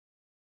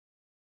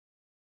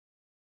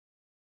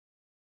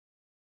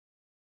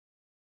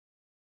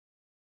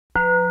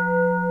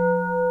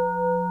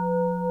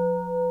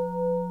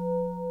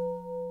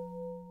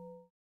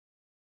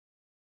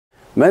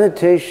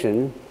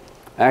Meditation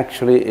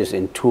actually is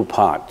in two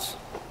parts.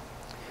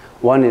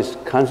 One is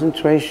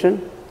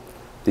concentration,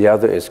 the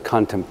other is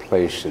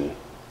contemplation.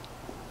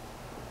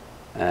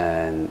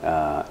 And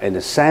in the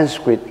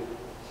Sanskrit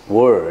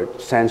word,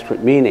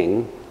 Sanskrit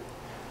meaning,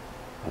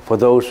 for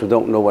those who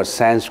don't know what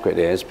Sanskrit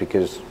is,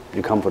 because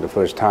you come for the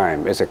first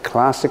time, it's a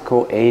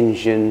classical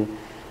ancient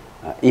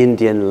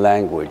Indian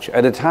language.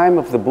 At the time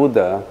of the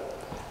Buddha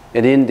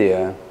in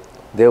India,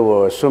 there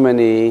were so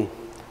many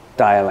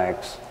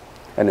dialects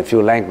and a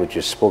few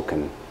languages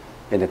spoken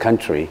in the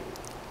country.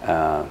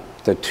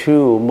 The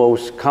two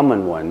most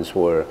common ones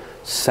were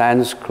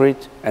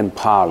Sanskrit and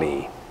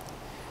Pali.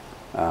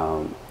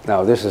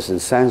 Now this is in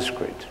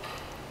Sanskrit.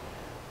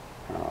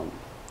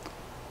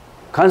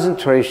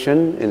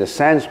 Concentration in the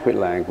Sanskrit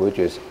language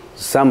is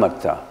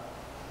samatha.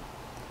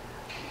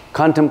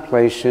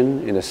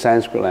 Contemplation in the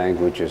Sanskrit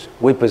language is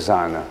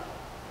vipassana.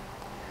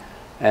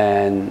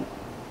 And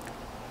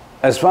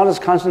as far as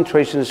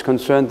concentration is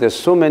concerned, there's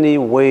so many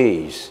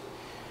ways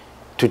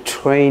to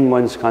train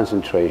one's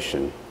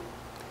concentration.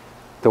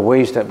 The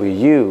ways that we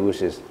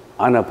use is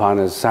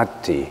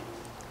anapanasati,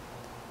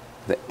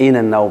 the in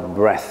and out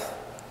breath,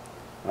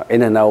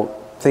 in and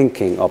out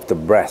thinking of the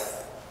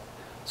breath.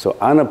 So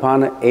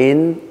anapana,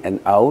 in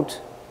and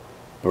out,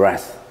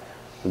 breath.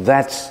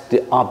 That's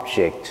the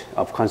object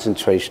of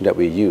concentration that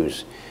we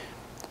use.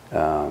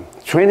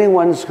 Training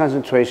one's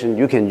concentration,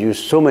 you can use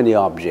so many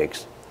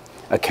objects.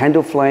 A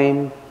candle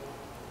flame,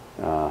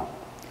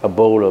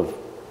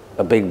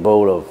 a big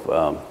bowl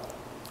of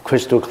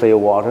crystal clear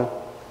water.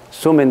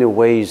 So many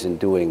ways in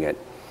doing it.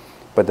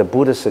 But the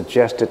Buddha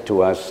suggested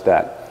to us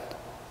that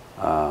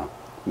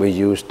we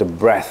use the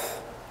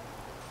breath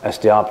as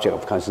the object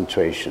of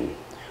concentration.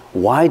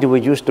 Why do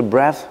we use the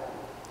breath?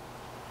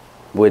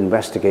 We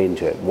investigate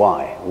into it.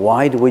 Why?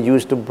 Why do we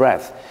use the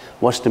breath?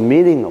 What's the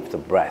meaning of the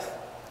breath?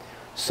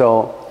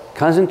 So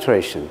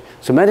concentration.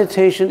 So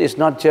meditation is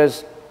not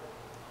just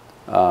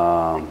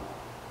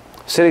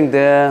sitting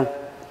there,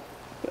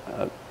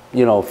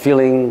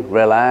 feeling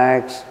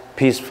relaxed,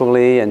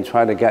 peacefully, and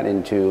try to get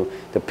into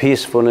the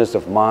peacefulness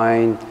of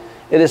mind.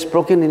 It is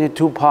broken into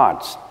two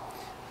parts.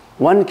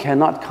 One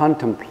cannot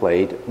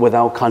contemplate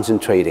without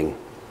concentrating.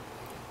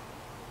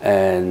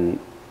 And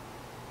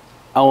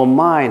our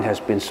mind has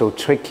been so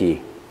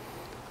tricky.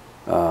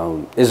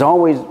 It's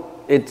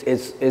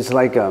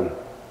like a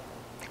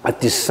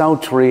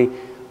desultory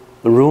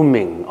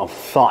rooming of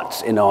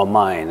thoughts in our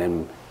mind,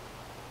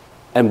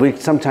 and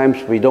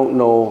sometimes we don't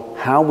know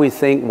how we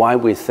think, why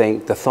we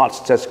think. The thoughts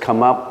just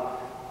come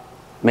up,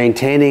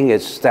 maintaining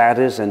its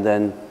status, and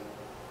then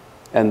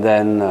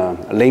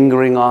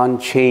lingering on,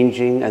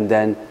 changing, and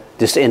then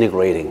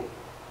disintegrating.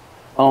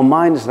 Our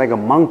mind is like a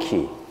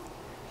monkey.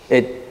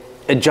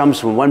 It jumps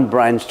from one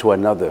branch to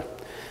another.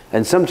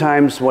 And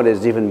sometimes what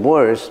is even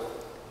worse,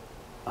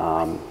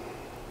 our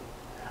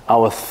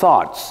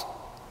thoughts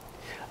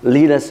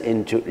lead us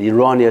into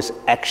erroneous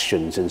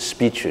actions and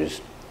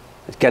speeches.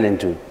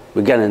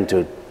 We get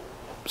into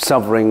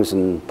sufferings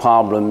and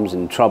problems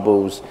and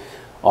troubles,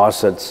 all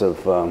sorts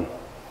of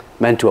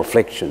mental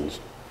afflictions.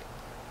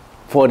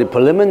 For the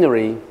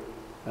preliminary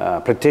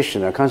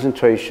practitioner,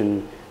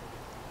 concentration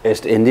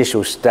is the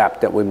initial step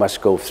that we must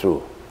go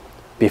through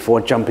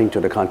before jumping to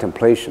the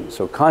contemplation.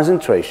 So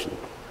concentration,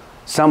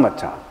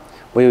 samatha.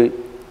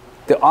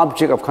 The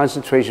object of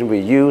concentration we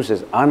use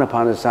is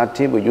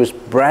anapanasati. We use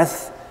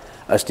breath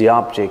as the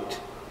object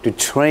to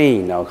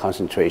train our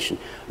concentration.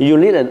 You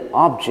need an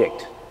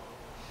object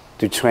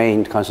to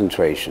train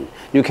concentration.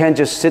 You can't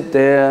just sit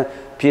there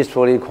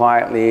peacefully,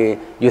 quietly.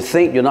 You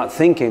think you're not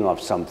thinking of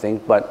something,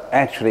 but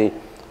actually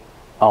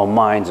our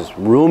mind is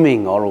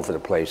roaming all over the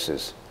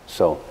places.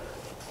 So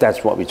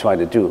that's what we try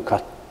to do.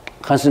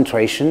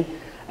 Concentration.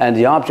 And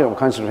the object of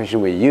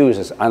concentration we use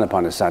is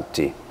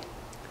anapanasati.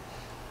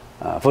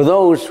 For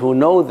those who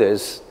know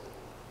this,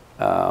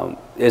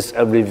 it's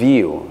a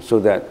review, so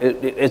that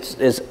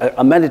it's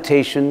a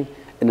meditation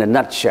in a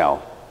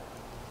nutshell.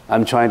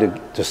 I'm trying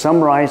to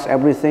summarize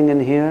everything in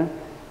here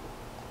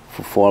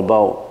for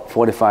about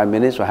 45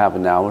 minutes or half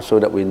an hour, so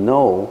that we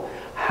know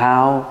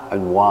how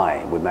and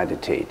why we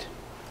meditate.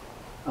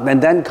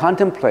 And then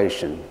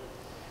contemplation,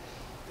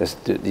 that's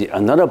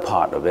another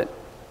part of it.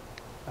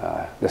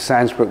 The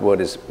Sanskrit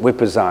word is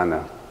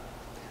vipassana.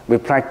 We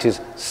practice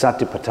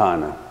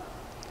satipatthana.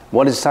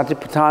 What is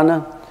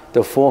satipatthana?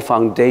 The four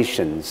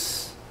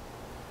foundations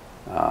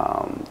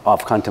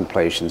of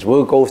contemplations.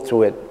 We'll go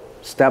through it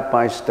step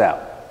by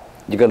step.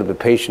 You've got to be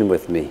patient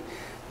with me.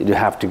 You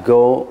have to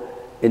go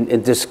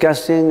in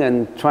discussing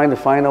and trying to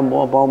find out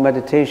more about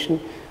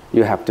meditation.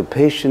 You have to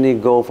patiently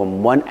go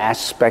from one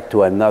aspect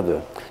to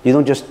another. You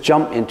don't just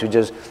jump into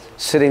just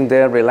sitting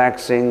there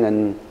relaxing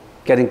and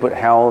getting good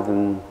health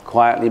and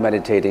quietly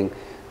meditating.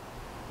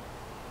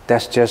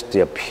 That's just the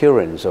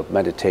appearance of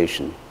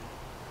meditation,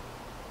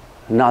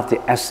 not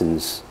the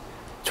essence.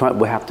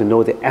 We have to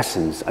know the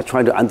essence. I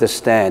try to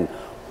understand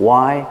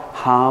why,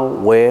 how,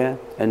 where,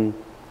 and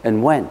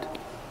when.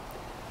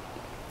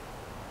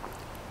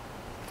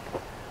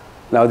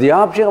 Now the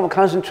object of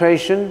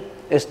concentration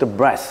is the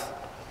breath.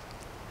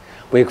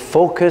 We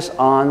focus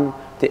on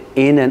the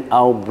in and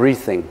out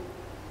breathing.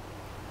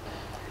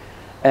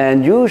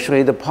 And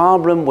usually the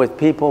problem with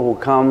people who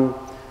come,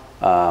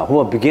 who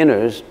are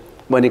beginners,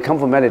 when they come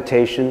for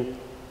meditation,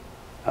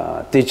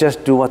 they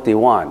just do what they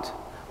want.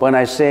 When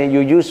I say you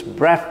use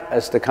breath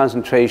as the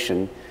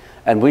concentration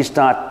and we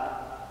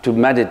start to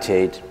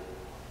meditate,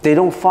 they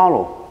don't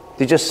follow.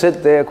 They just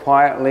sit there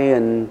quietly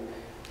and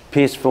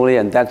peacefully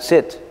and that's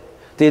it.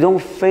 They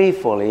don't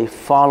faithfully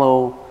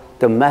follow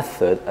the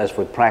method as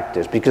we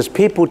practice because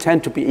people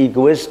tend to be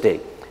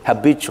egoistic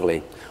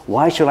habitually.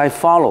 Why should I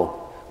follow?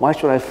 Why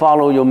should I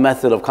follow your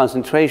method of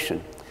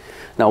concentration?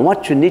 Now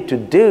what you need to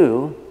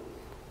do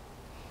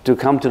to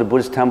come to the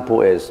Buddhist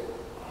temple is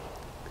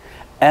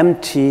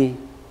empty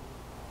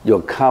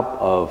your cup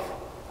of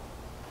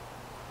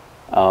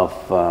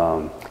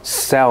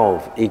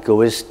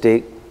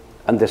self-egoistic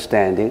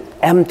understanding,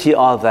 empty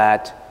all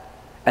that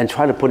and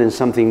try to put in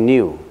something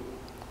new.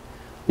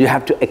 You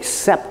have to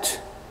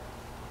accept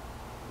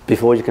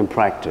before you can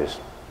practice.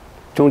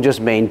 Don't just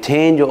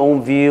maintain your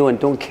own view and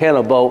don't care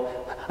about,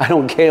 I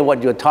don't care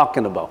what you're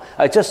talking about.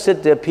 I just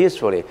sit there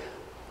peacefully.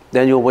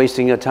 Then you're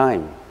wasting your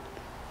time.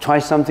 Try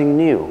something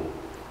new.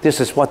 This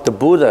is what the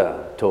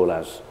Buddha told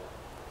us.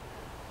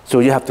 So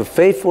you have to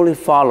faithfully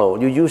follow.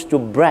 You use your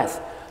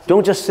breath.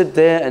 Don't just sit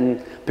there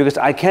and, because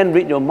I can't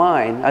read your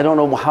mind, I don't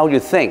know how you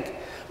think.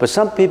 But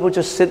some people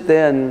just sit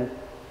there and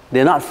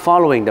they're not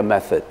following the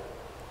method.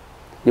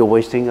 You're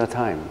wasting your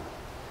time.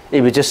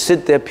 If you just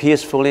sit there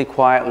peacefully,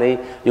 quietly,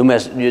 you may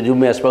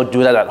as well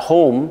do that at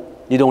home.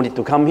 You don't need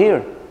to come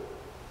here,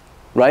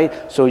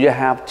 right? So you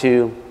have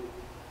to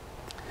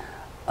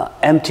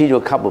empty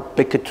your cup of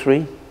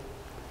bigotry,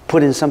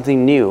 put in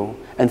something new,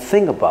 and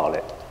think about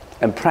it,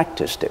 and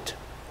practice it.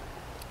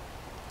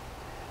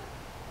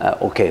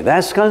 Okay,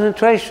 that's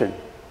concentration.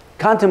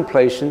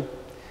 Contemplation,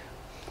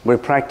 we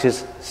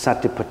practice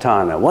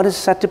satipatthana. What is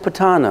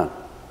satipatthana?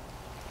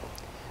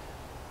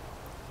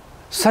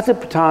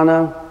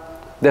 Satipatthana,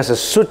 there's a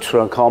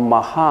sutra called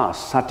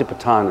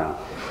Satipatthana.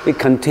 It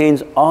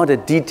contains all the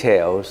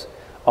details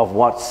of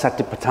what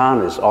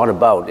Satipatthana is all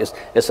about.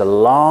 It's a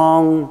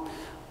long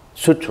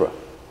sutra.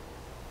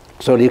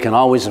 So you can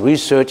always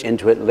research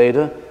into it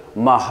later.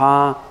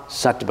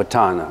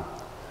 Satipatthana,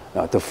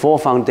 the four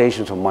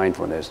foundations of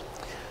mindfulness.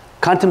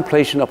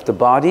 Contemplation of the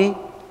body,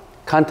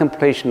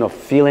 contemplation of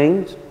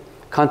feelings,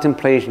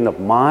 contemplation of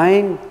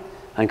mind,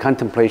 and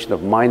contemplation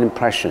of mind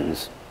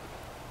impressions.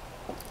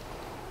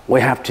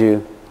 We have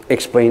to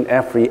explain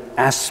every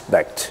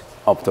aspect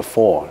of the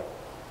four.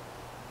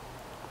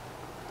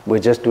 We're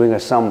just doing a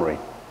summary.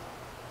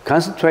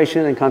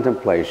 Concentration and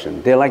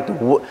contemplation, they're like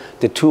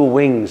the two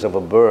wings of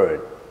a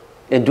bird.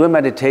 In doing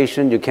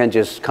meditation, you can't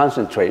just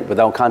concentrate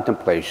without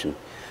contemplation.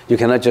 You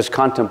cannot just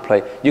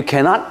contemplate. You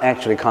cannot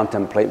actually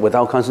contemplate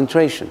without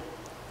concentration.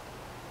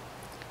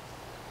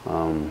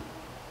 And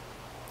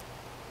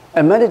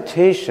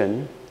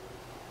meditation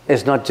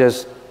is not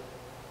just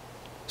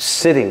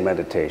sitting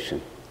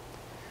meditation.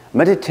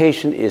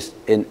 Meditation is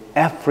in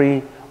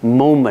every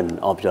moment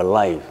of your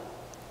life.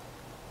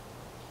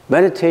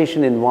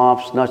 Meditation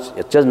involves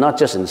not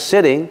just in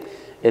sitting,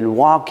 in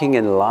walking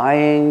and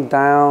lying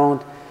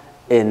down,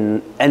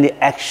 in any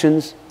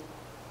actions.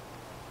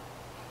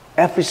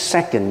 Every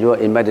second you are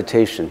in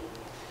meditation.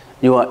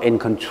 You are in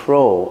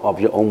control of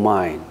your own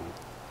mind.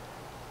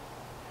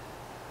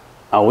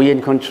 Are we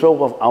in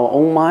control of our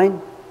own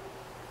mind?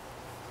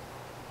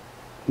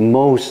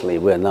 Mostly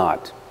we're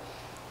not.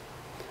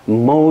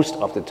 Most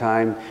of the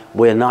time,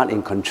 we're not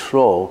in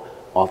control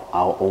of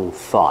our own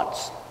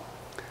thoughts.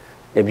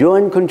 If you're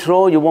in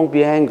control, you won't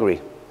be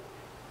angry.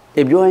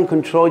 If you're in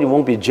control, you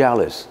won't be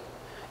jealous.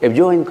 If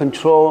you're in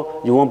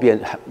control, you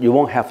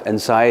won't have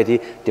anxiety,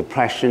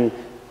 depression,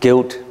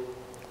 guilt,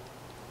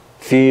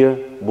 fear,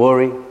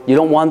 worry. You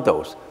don't want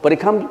those. But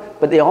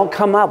they all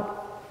come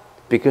up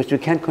because you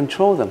can't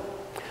control them.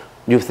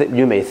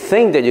 You may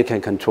think that you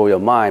can control your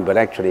mind, but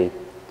actually,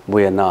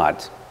 we are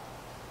not.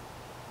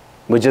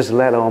 We just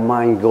let our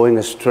mind going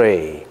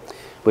astray.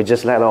 We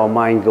just let our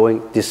mind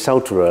going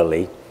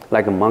desultorily,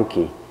 like a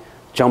monkey,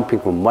 jumping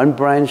from one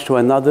branch to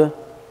another,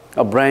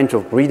 a branch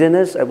of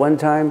greediness at one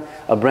time,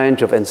 a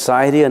branch of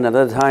anxiety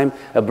another time,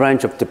 a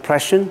branch of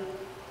depression,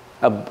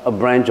 a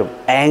branch of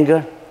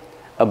anger,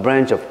 a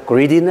branch of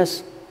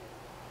greediness.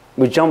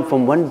 We jump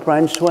from one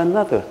branch to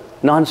another,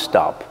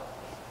 non-stop.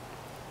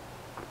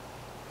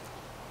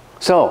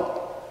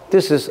 So,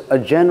 this is a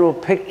general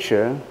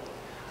picture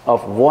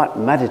of what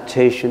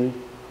meditation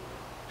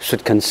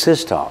should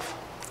consist of.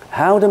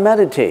 How to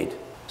meditate.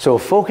 So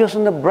focus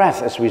on the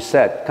breath, as we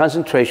said.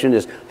 Concentration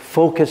is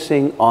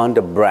focusing on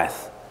the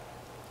breath.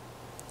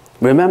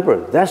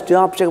 Remember, that's the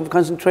object of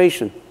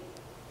concentration,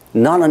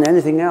 not on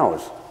anything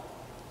else.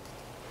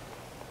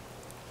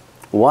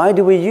 Why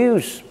do we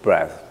use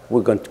breath?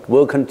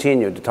 We'll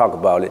continue to talk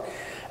about it.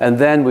 And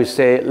then we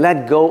say,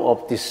 let go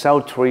of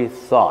desultory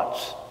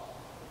thoughts.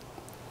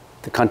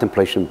 The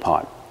contemplation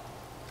part.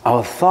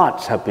 Our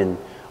thoughts have been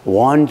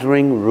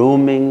wandering,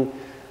 roaming,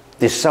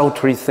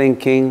 desultory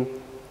thinking,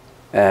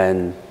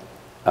 and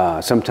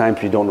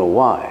sometimes we don't know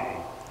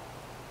why.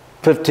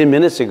 15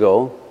 minutes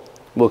ago,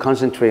 we'll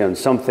concentrate on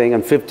something,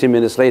 and 15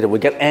 minutes later, we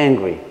get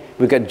angry,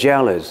 we get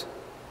jealous.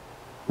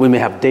 We may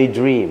have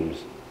daydreams.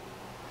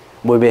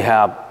 We may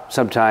have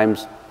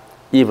sometimes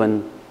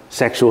even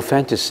sexual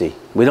fantasy.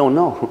 We don't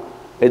know.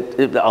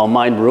 Our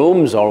mind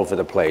roams all over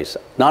the place,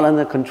 not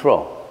under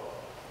control.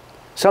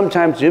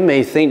 Sometimes you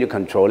may think you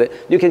control it.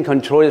 You can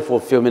control it for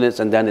a few minutes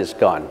and then it's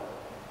gone.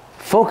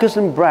 Focus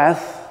on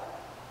breath.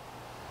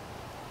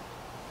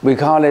 We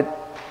call it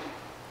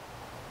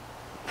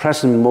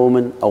present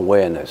moment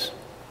awareness.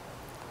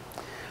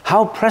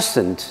 How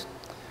present?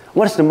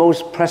 What is the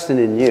most present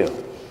in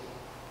you?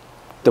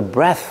 The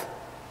breath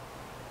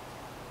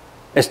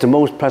is the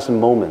most present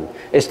moment.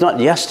 It's not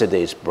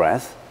yesterday's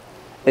breath.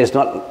 It's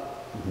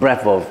not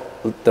breath of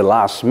the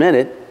last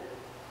minute.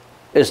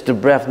 It's the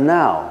breath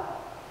now.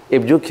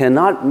 If you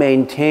cannot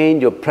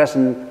maintain your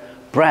present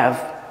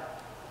breath,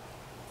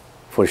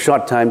 for a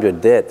short time you're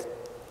dead.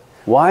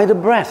 Why the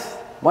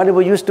breath? Why do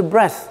we use the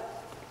breath?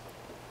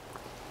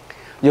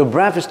 Your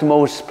breath is the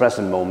most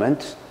present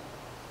moment.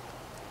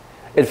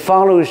 It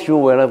follows you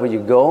wherever you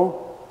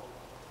go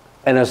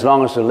and as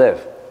long as you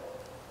live,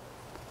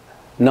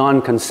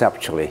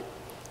 non-conceptually.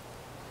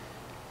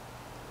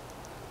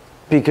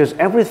 Because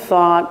every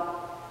thought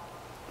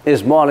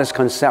is more or less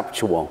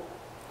conceptual.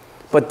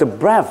 But the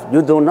breath,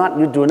 you do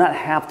not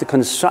have to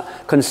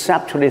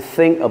conceptually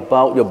think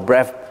about your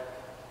breath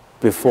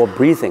before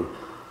breathing.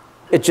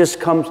 It just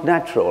comes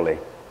naturally.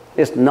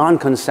 It's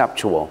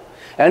non-conceptual.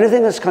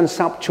 Anything that's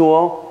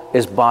conceptual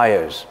is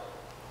bias.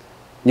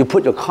 You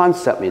put your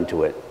concept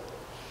into it.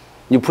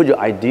 You put your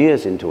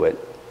ideas into it.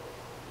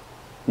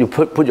 You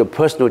put your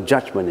personal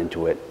judgment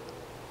into it.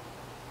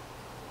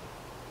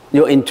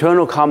 Your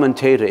internal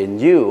commentator in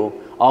you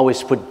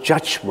always put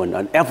judgment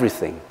on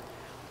everything.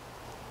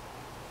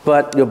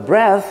 But your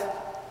breath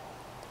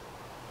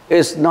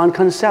is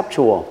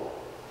non-conceptual.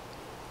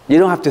 You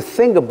don't have to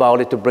think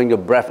about it to bring your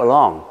breath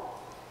along.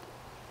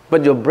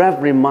 But your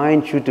breath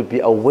reminds you to be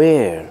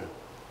aware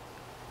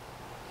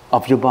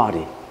of your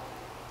body,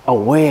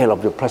 aware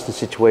of your present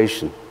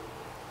situation.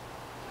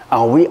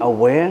 Are we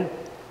aware?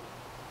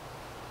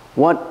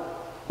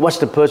 What's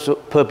the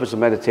purpose of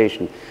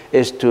meditation?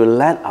 Is to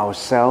let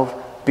ourselves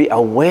be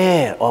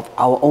aware of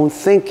our own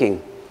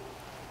thinking,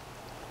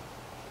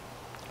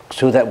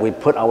 so that we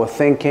put our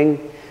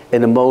thinking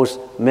in the most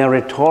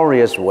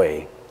meritorious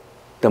way,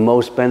 the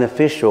most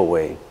beneficial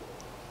way,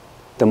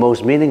 the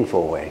most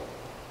meaningful way.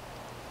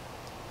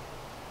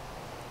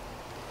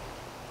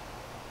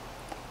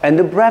 And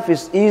the breath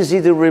is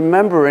easy to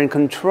remember and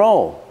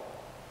control.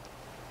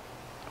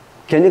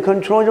 Can you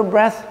control your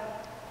breath?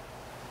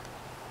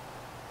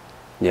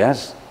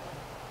 Yes,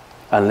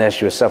 unless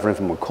you're suffering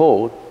from a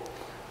cold,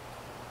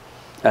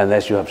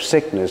 unless you have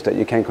sickness that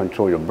you can't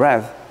control your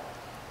breath.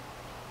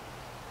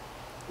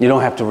 You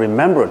don't have to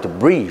remember to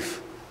breathe.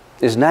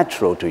 It's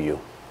natural to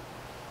you.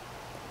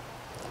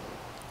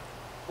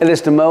 It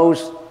is the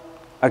most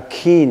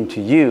akin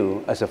to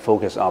you as a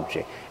focus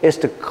object. It's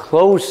the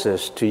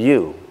closest to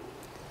you.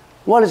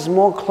 What is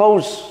more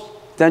close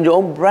than your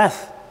own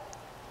breath?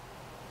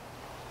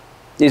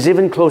 It's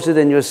even closer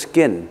than your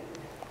skin,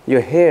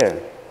 your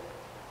hair.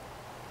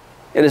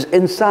 It is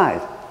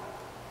inside.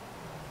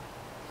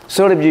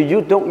 So if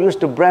you don't use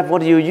the breath,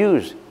 what do you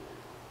use?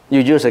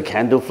 You use a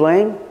candle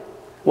flame?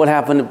 What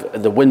happens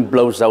if the wind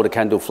blows out a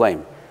candle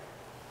flame?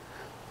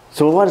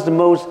 So what is the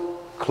most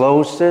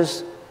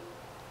closest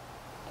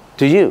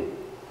to you?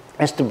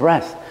 It's the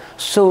breath.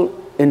 So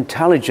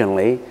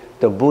intelligently,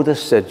 the Buddha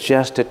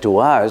suggested to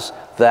us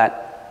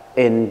that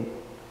in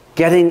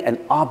getting an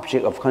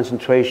object of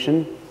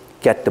concentration,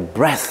 get the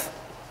breath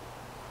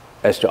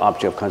as the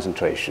object of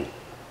concentration.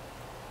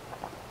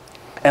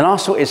 And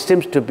also it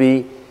seems to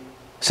be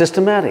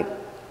systematic,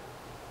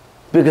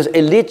 because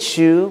it leads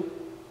you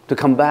to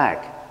come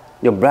back.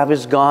 Your breath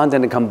is gone,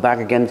 then it comes back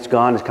again, it's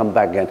gone, it's come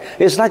back again.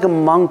 It's like a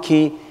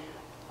monkey.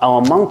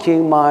 Our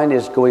monkeying mind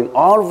is going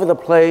all over the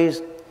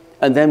place,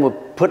 and then we'll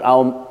put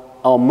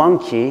our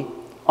monkey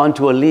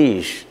onto a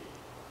leash.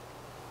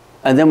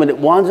 And then when it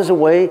wanders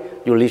away,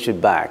 you leash it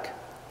back.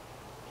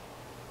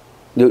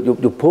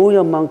 You pull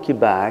your monkey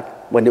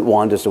back when it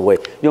wanders away.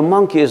 Your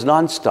monkey is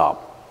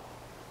non-stop.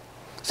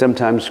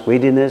 Sometimes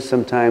greediness,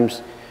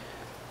 sometimes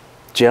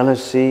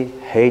jealousy,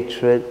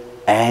 hatred,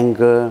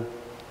 anger,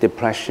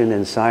 depression,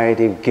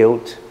 anxiety,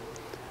 guilt,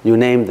 you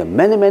name them.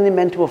 Many, many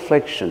mental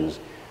afflictions.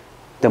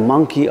 The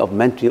monkey of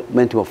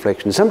mental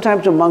afflictions.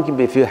 Sometimes the monkey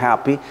may feel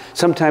happy.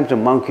 Sometimes the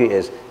monkey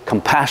is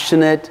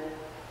compassionate,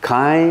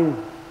 kind.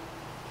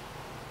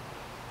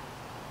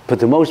 But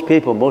to most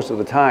people, most of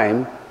the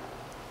time,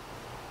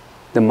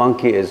 the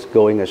monkey is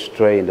going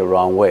astray in the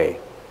wrong way.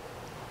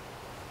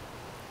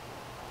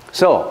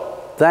 So,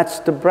 that's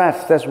the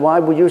breath. That's why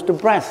we use the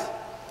breath.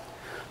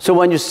 So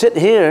when you sit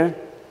here,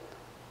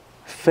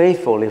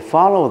 faithfully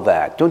follow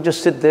that. Don't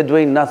just sit there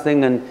doing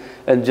nothing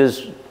and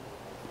just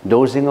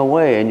dozing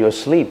away in your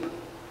sleep.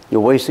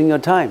 You're wasting your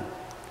time.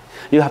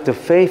 You have to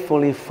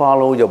faithfully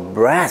follow your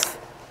breath.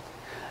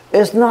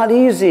 It's not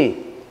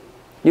easy.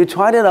 You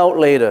tried it out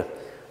later.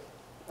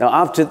 Now,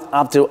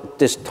 after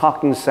this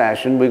talking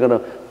session, we're going to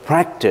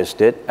practice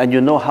it, and you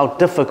know how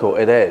difficult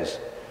it is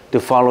to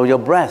follow your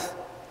breath.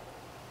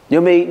 You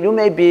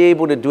may be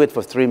able to do it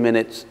for 3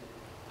 minutes,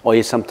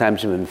 or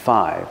sometimes even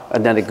 5,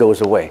 and then it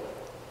goes away.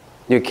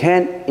 You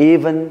can't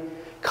even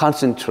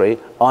concentrate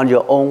on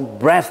your own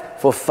breath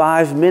for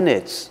 5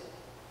 minutes.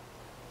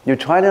 You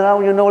try it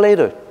out, you know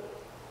later.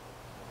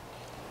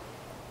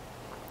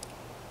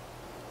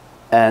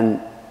 And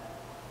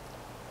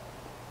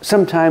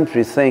sometimes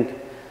we think,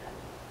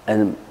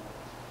 and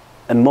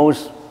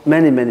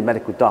many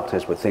medical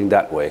doctors would think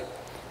that way,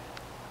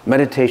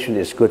 meditation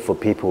is good for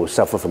people who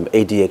suffer from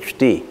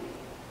ADHD.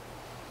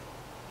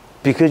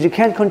 Because you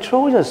can't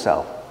control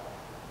yourself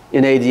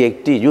in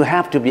ADHD. You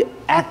have to be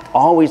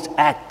always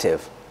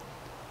active.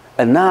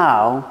 And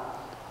now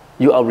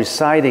you are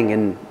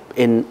residing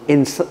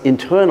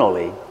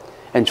internally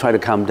and try to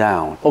calm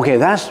down. Okay,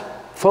 that's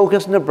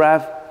focus on the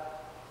breath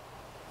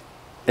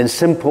in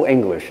simple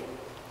English,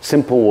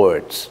 simple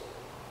words.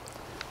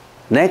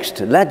 Next,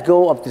 let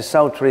go of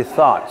desultory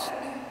thoughts.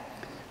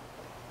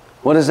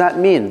 What does that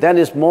mean? That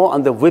is more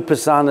on the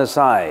vipassana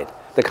side,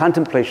 the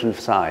contemplation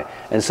side.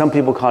 And some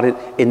people call it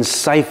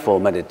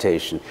insightful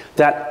meditation.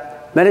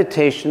 That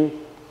meditation,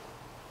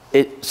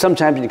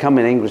 sometimes when you come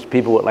in English,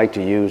 people would like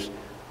to use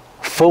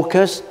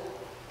focus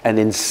and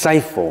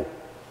insightful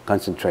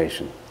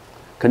concentration,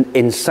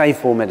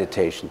 insightful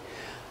meditation.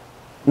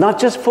 Not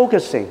just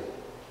focusing.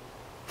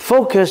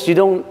 Focus, you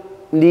don't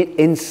need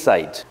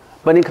insight.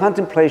 But in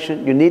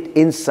contemplation, you need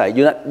insight,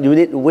 you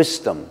need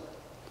wisdom.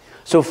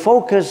 So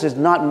focus is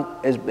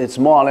it's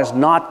more or less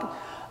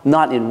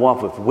not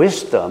involved with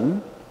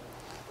wisdom,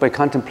 but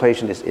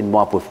contemplation is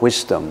involved with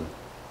wisdom.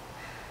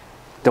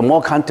 The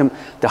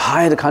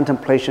higher the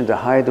contemplation, the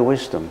higher the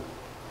wisdom.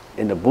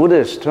 In the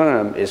Buddhist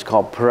term, it's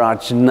called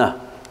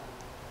prajna.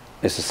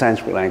 It's the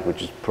Sanskrit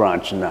language, it's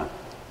prajna.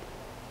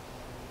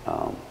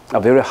 A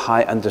very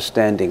high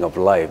understanding of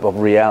life, of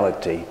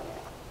reality.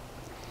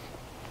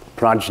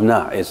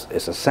 Prajna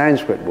is a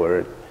Sanskrit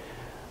word.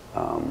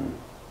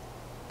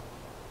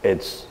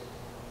 It's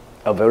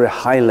a very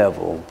high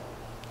level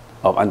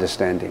of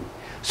understanding.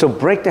 So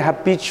break the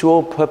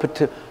habitual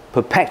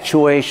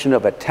perpetuation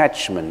of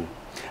attachment.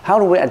 How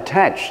do we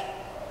attach?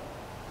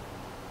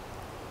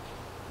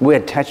 We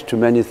attach to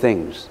many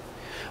things.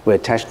 We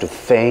attach to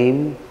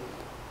fame,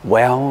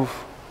 wealth,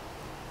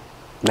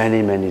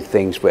 many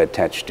things we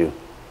attach to.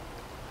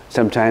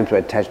 Sometimes we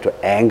attach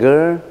to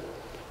anger,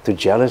 to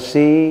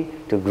jealousy,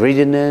 to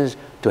greediness,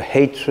 to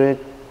hatred,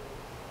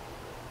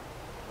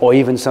 or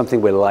even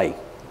something we like.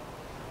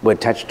 We're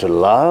attached to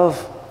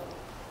love.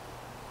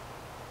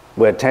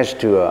 We're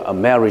attached to a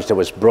marriage that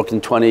was broken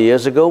 20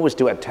 years ago. We're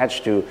still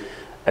attached to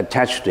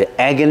the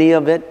agony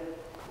of it,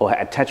 or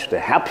attached to the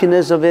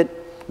happiness of it.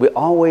 We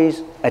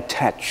always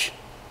attach.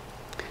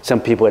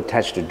 Some people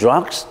attach to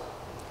drugs,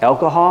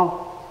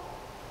 alcohol.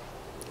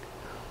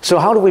 So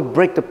how do we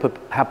break the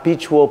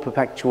habitual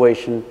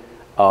perpetuation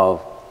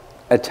of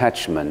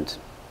attachment?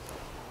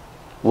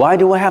 Why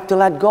do we have to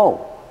let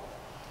go?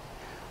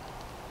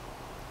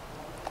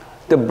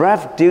 The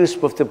breath deals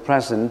with the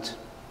present.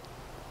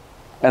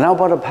 And how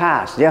about the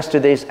past?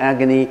 Yesterday's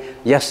agony,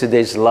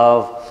 yesterday's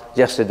love,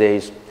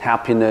 yesterday's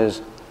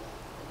happiness.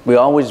 We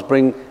always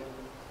bring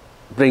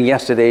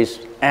yesterday's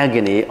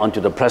agony onto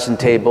the present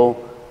table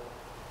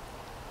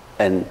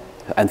and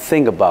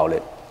think about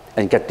it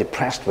and get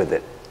depressed with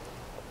it.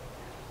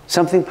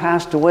 Something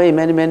passed away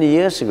many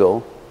years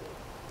ago.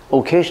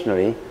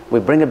 Occasionally,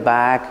 we bring it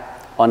back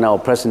on our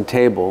present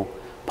table,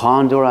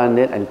 ponder on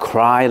it and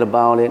cry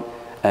about it,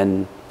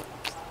 and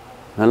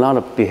a lot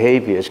of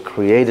behavior is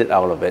created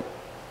out of it.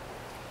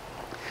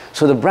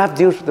 So the breath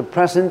deals with the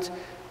present,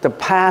 the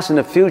past, and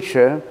the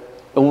future,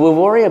 and we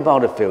worry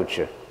about the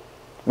future.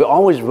 We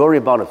always worry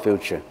about the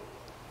future.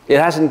 It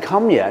hasn't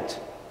come yet,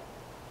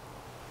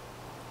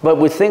 but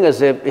we think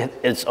as if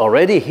it's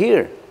already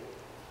here.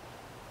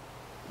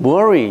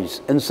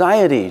 Worries,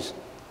 anxieties.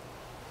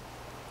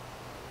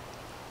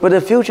 But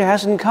the future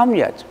hasn't come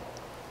yet.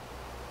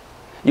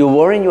 You're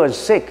worrying you are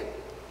sick.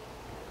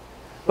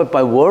 But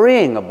by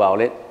worrying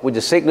about it, will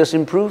the sickness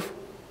improve?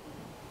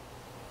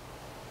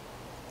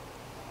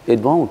 It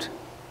won't.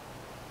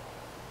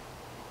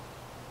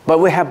 But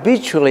we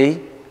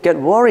habitually get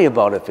worried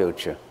about the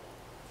future.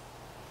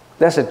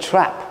 That's a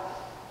trap.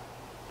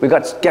 We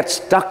get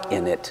stuck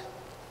in it.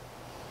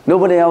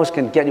 Nobody else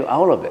can get you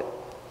out of it,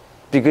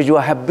 because you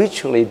are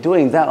habitually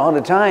doing that all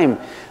the time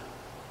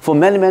for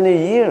many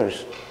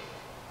years.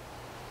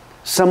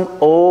 Some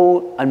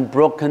old,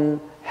 unbroken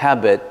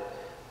habit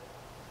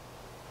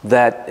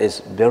that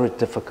is very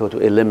difficult to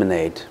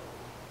eliminate.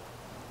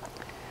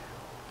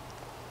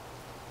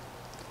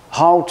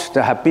 Halt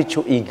the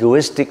habitual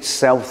egoistic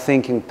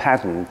self-thinking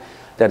pattern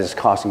that is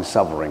causing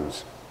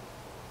sufferings.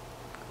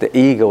 The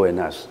ego in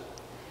us,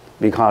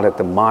 we call it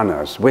the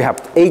manas. We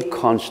have 8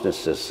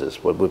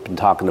 consciousnesses, what we've been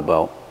talking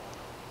about.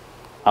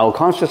 Our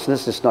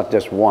consciousness is not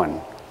just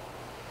one.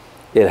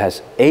 It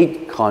has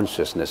 8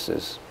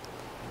 consciousnesses.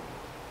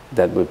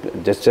 That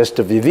just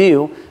to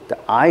review, the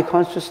I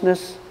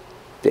consciousness,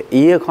 the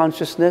ear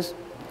consciousness,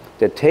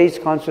 the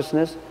taste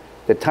consciousness,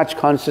 the touch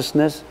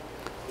consciousness,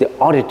 the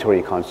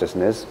auditory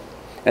consciousness,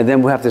 and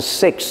then we have the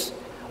sixth,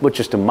 which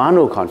is the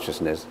mano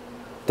consciousness.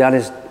 That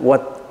is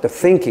what the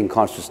thinking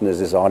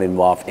consciousness is all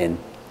involved in.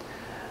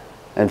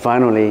 And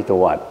finally, the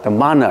what? The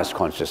manas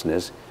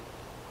consciousness,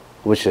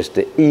 which is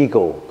the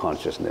ego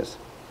consciousness.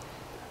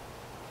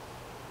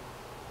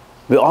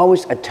 We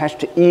always attach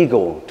the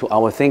ego to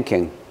our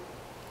thinking.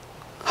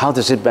 How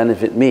does it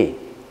benefit me?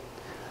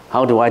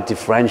 How do I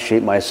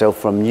differentiate myself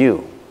from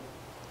you?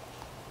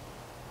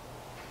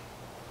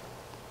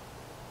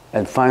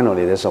 And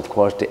finally, there's of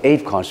course the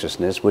eighth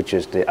consciousness, which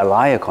is the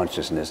alaya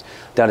consciousness.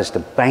 That is the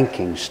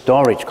banking,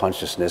 storage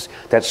consciousness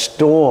that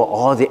store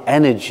all the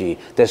energy,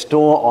 that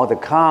store all the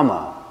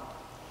karma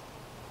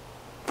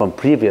from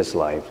previous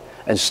life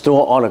and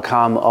store all the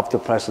karma of the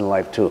present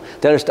life too.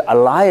 There is the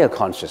alaya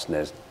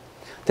consciousness.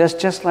 That's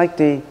just like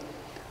the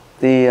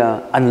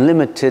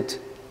unlimited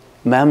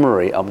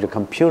memory of the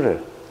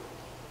computer.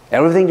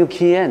 Everything you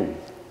key in,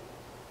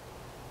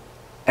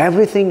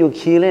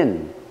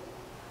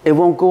 it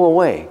won't go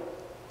away.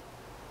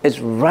 It's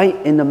right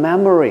in the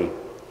memory.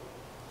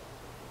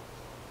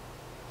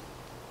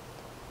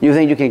 You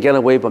think you can get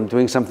away from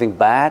doing something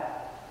bad?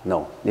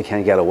 No, you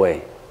can't get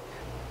away.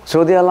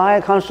 So the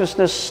alaya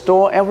consciousness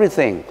stores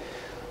everything.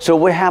 So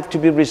we have to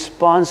be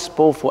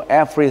responsible for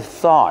every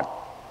thought.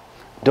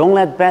 Don't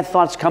let bad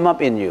thoughts come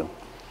up in you.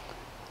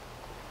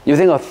 You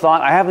think a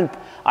thought, I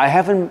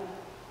haven't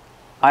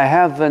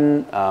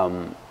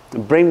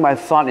bring my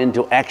thought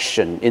into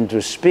action,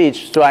 into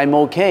speech, so I'm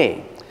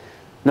okay.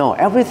 No,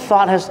 every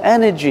thought has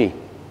energy.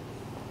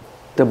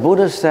 The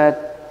Buddha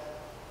said,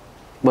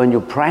 when you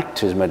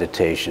practice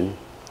meditation,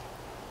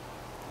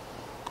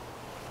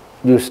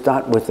 you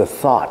start with the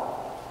thought,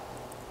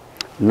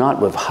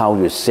 not with how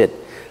you sit.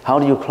 How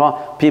do you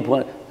cross?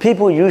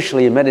 People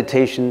usually in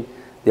meditation,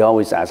 they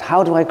always ask,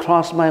 how do I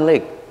cross my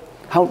leg?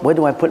 Where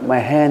do I put my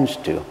hands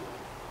to?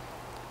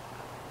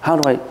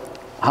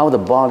 How the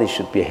body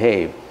should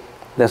behave?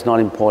 That's not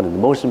important. The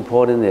most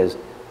important is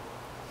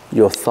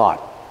your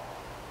thought.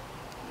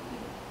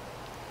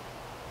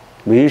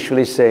 We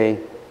usually say,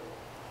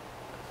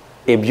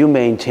 if you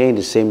maintain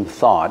the same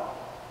thought,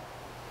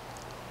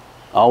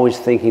 always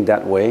thinking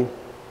that way,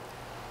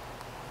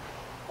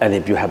 and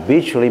if you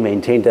habitually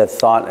maintain that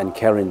thought and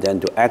carry it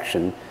into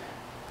action,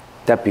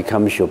 that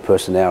becomes your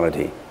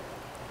personality.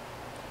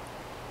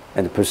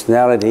 And the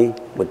personality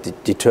would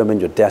determine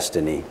your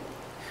destiny.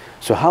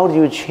 So how do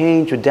you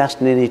change your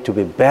destiny to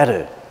be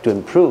better, to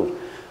improve?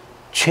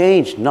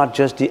 Change not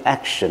just the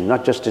action,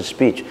 not just the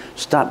speech.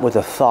 Start with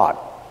a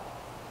thought.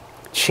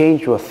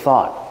 Change your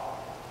thought.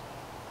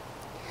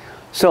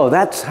 So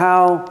that's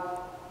how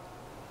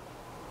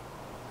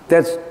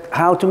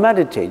to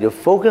meditate. You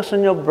focus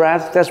on your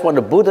breath. That's what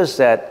the Buddha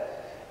said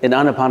in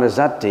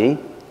Anapanasati.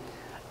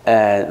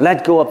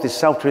 Let go of the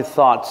selfish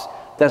thoughts.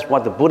 That's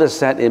what the Buddha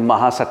said in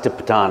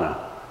Mahasatipatthana.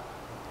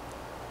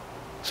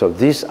 So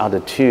these are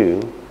the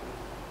two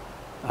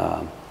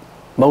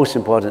most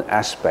important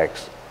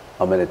aspects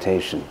of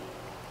meditation.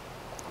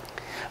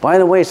 By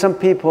the way, some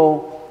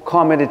people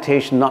call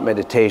meditation, not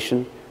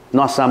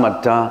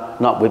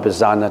samatha, not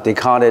vipassana. They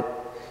call it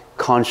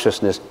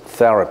consciousness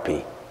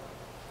therapy.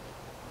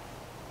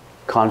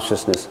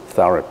 Consciousness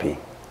therapy.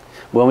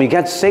 When we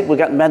get sick, we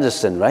get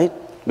medicine, right?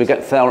 We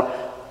get therapy.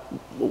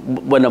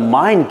 When the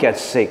mind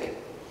gets sick,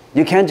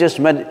 you can't just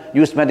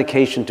use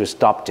medication to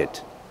stop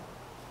it.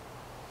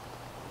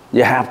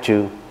 You have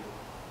to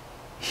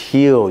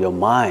heal your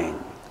mind.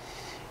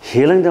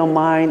 Healing the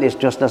mind is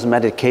just as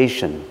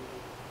medication.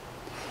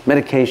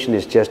 Medication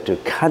is just to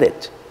cut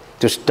it,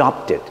 to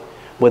stop it,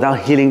 without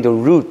healing the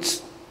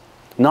roots,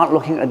 not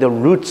looking at the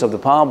roots of the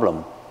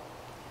problem.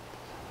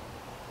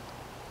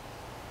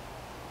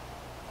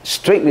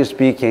 Strictly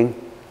speaking,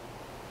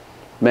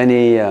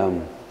 many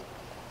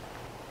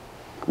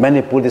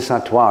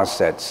bodhisattvas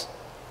said,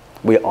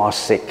 we are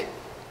sick.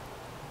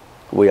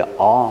 We are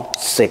all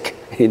sick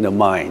in the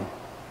mind.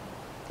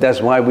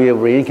 That's why we are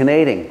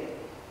reincarnating.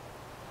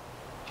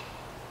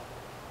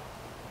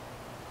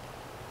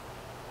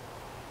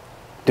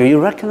 Do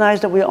you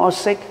recognize that we are all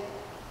sick?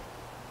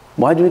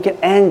 Why do we get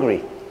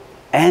angry?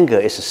 Anger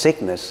is a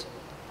sickness.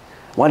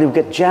 Why do we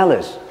get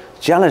jealous?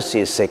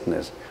 Jealousy is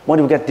sickness. Why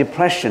do we get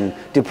depression?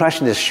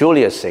 Depression is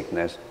surely a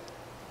sickness.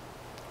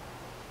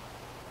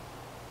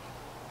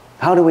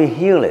 How do we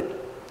heal it?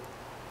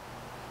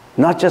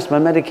 Not just by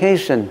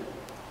medication.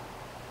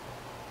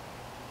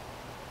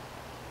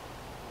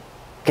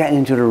 Get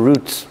into the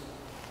roots.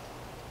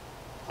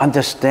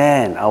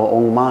 Understand our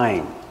own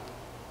mind.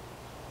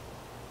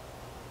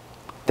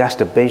 That's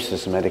the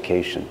basis of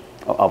medication,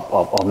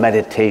 of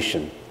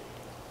meditation.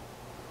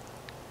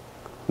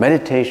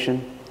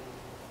 Meditation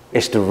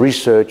is to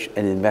research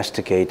and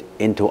investigate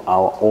into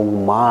our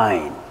own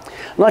mind.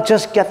 Not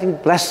just getting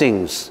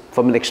blessings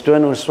from an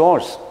external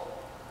source.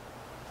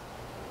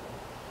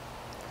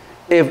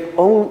 If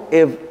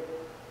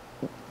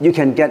you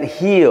can get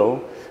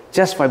healed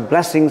just by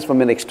blessings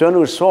from an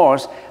external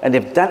source, and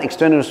if that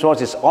external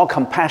source is all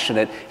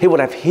compassionate, He would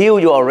have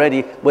healed you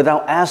already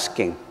without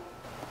asking.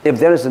 If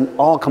there is an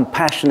all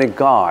compassionate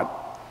God,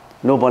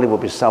 nobody will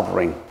be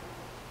suffering,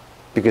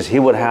 because He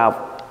would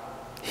have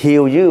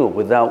healed you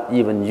without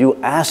even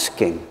you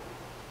asking.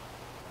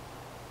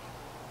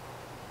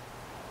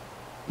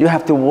 You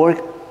have to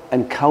work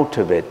and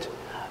cultivate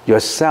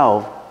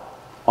yourself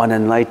on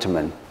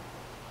enlightenment.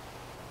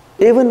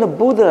 Even the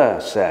Buddha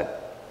said,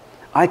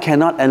 I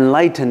cannot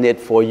enlighten it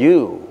for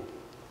you.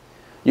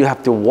 You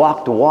have to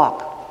walk the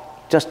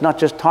walk, not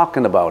just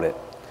talking about it.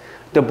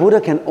 The Buddha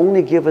can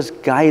only give us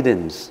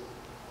guidance.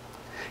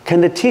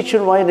 Can the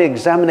teacher write an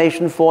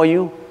examination for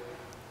you?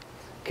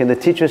 Can the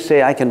teacher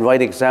say, I can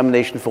write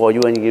examination for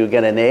you and you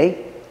get an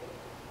A?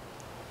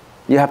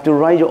 You have to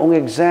write your own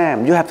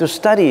exam. You have to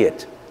study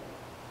it.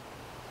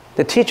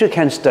 The teacher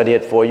can't study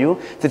it for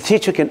you. The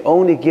teacher can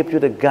only give you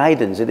the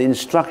guidance and the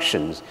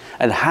instructions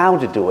and how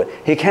to do it.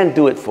 He can't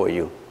do it for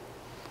you.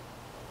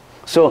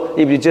 So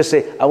if you just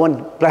say, I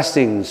want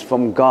blessings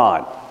from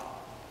God.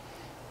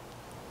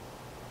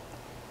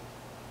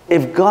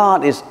 If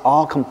God is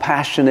all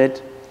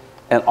compassionate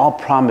and all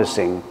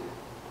promising,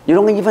 you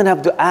don't even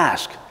have to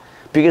ask,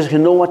 because He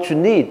knows what you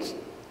need.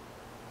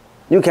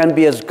 You can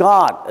be as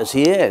God as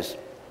He is.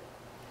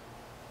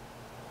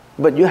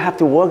 But you have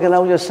to work it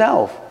out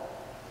yourself.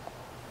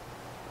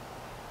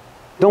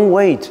 Don't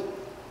wait.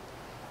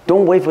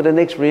 Don't wait for the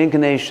next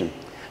reincarnation.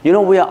 You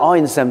know, we are all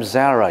in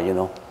samsara, you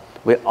know.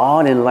 We're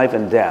all in life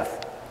and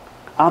death.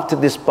 After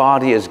this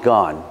body is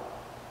gone,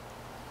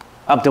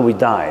 after we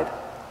died,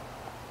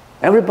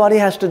 everybody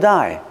has to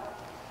die.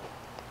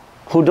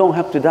 Who don't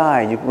have to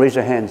die? You raise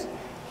your hands.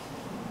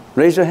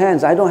 Raise your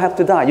hands. I don't have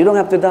to die. You don't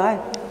have to die?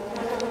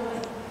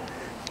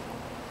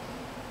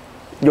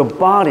 Your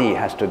body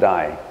has to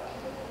die.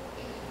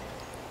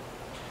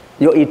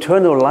 Your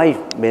eternal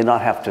life may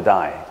not have to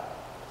die.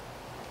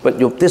 But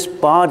this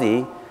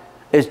body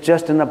is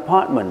just an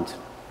apartment.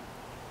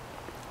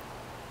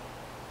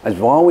 As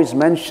we always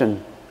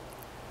mention,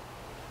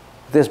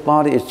 this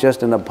body is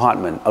just an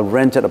apartment, a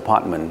rented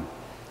apartment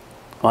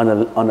on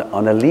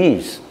a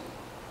lease.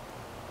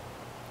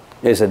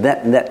 It's a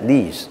net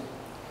lease.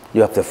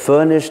 You have to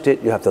furnish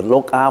it, you have to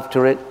look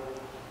after it.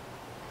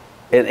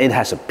 And it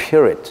has a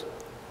period.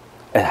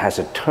 It has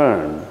a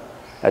term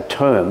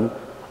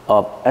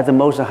of at the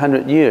most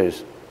 100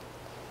 years.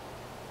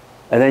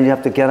 And then you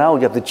have to get out,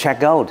 you have to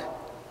check out.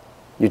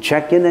 You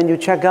check in and you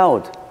check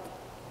out.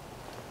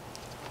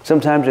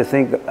 Sometimes you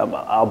think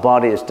our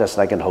body is just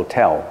like a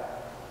hotel.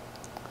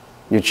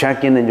 You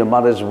check in your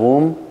mother's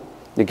womb,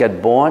 you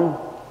get born,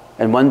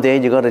 and one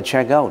day you got to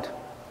check out.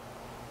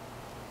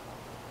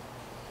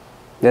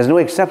 There's no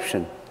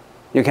exception.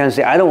 You can't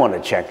say, I don't want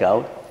to check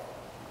out.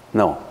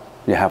 No,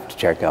 you have to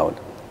check out.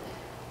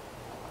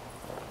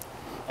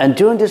 And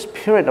during this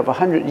period of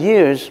 100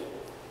 years,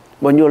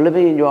 when you're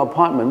living in your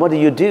apartment, what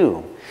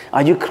do?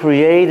 Are you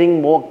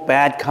creating more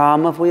bad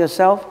karma for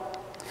yourself?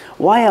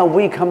 Why are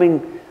we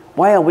coming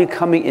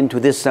into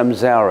this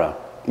samsara?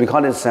 We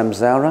call it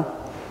samsara.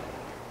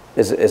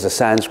 It's a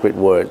Sanskrit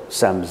word,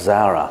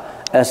 samsara.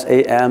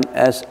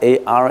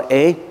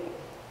 S-A-M-S-A-R-A.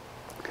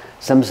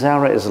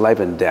 Samsara is life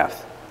and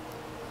death.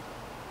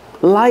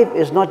 Life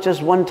is not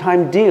just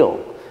one-time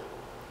deal.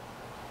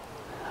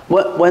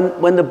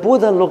 When the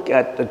Buddha looked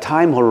at the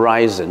time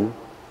horizon,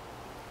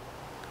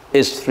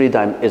 it's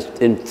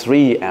in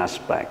three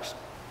aspects: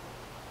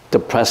 the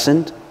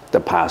present, the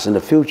past, and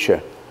the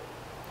future.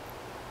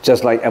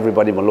 Just like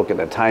everybody will look at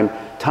the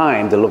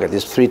time, they look at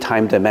these three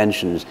time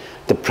dimensions: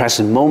 the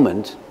present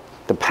moment,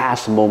 the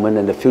past moment,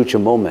 and the future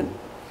moment.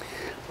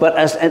 But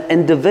as an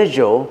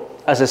individual,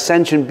 as a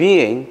sentient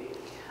being,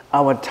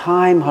 our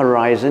time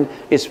horizon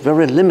is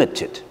very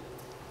limited.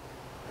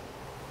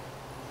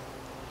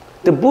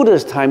 The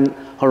Buddha's time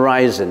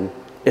horizon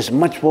is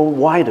much more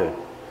wider.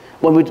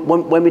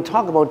 When we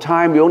talk about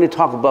time, we only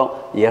talk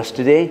about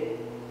yesterday,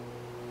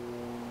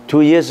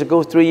 2 years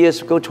ago, 3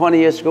 years ago, 20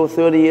 years ago,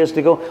 30 years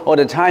ago, or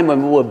the time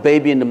when we were a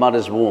baby in the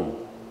mother's womb.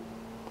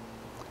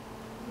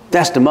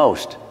 That's the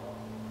most.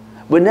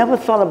 We never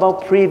thought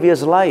about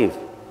previous life.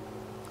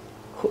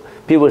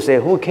 People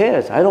say, who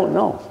cares? I don't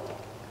know.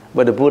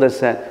 But the Buddha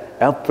said,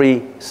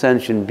 every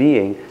sentient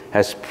being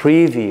has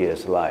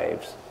previous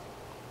lives.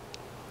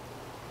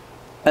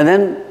 And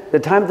then the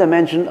time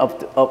dimension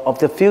of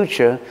the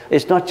future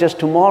is not just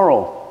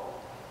tomorrow.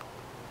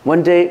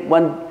 One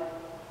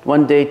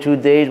day, 2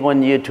 days,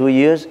 1 year, 2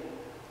 years.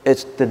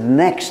 It's the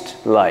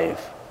next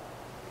life.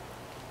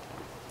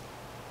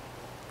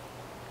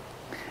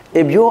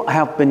 If you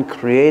have been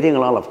creating a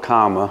lot of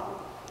karma,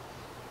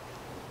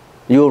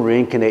 you'll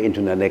reincarnate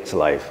into the next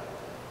life.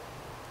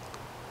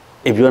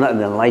 If you're not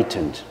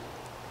enlightened,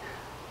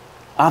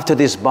 after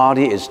this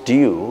body is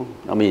due,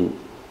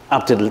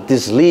 after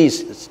this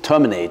lease is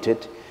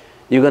terminated,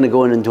 you're going to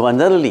go into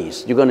another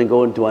lease. You're going to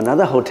go into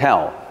another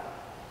hotel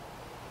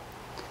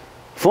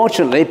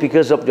Fortunately,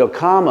 because of your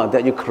karma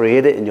that you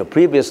created in your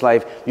previous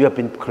life, you have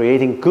been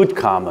creating good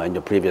karma in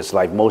your previous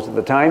life most of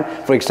the time.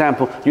 For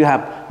example, you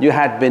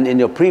had been in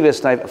your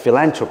previous life a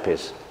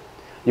philanthropist.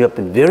 You have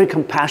been very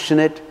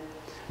compassionate.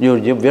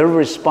 You're very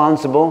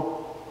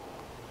responsible.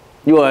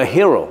 You are a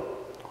hero.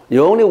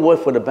 You only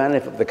work for the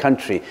benefit of the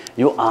country.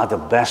 You are the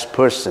best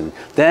person.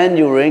 Then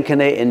you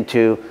reincarnate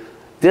into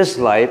this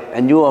life,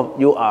 and you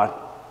are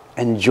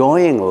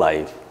enjoying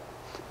life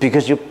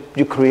because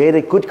you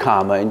created good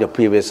karma in your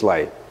previous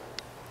life.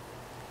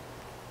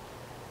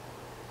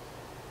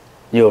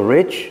 You're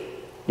rich,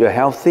 you're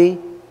healthy,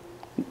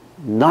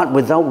 not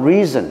without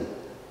reason.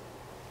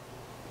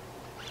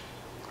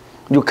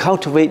 You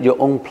cultivate your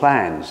own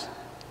plans.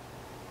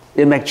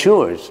 It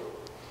matures.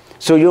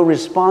 So you're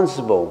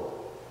responsible.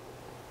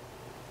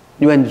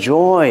 You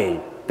enjoy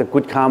the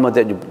good karma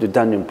that you've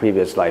done in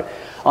previous life.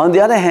 On the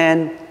other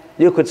hand,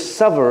 you could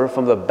suffer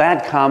from the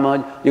bad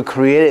karma you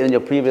created in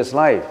your previous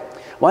life.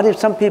 What if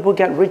some people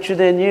get richer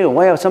than you?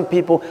 Why are some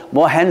people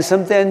more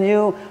handsome than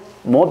you,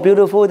 more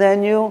beautiful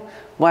than you?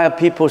 Why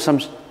are some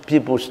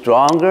people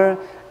stronger?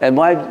 And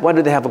why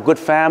do they have a good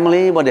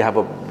family?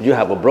 You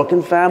have a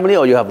broken family,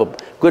 or you have a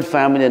good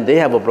family and they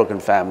have a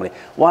broken family?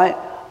 Why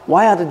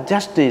are the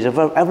destinies of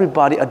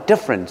everybody are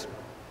different?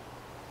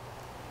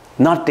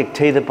 Not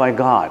dictated by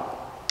God.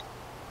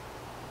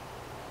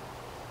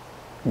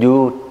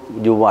 You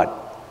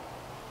what?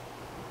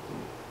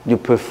 You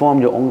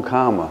perform your own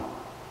karma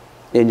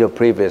in your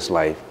previous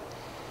life,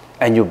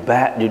 and you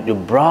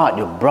brought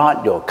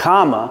your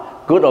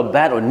karma, good or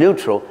bad or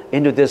neutral,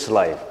 into this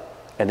life.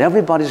 And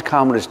everybody's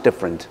karma is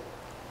different.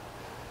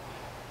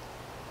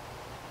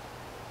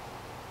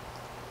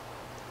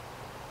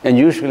 And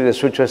usually the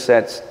sutra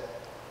says,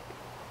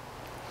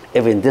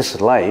 if in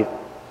this life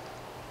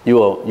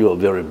you are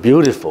very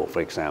beautiful, for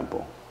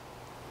example,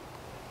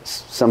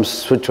 some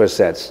sutra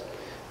says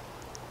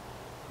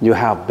you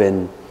have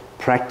been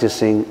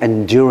practicing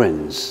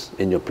endurance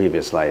in your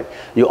previous life.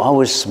 You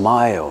always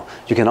smile.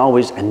 You can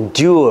always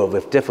endure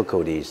with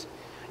difficulties.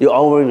 You're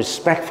always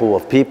respectful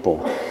of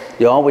people.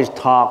 You always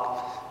talk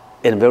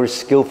in a very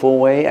skillful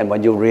way, and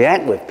when you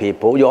react with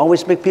people, you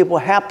always make people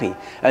happy.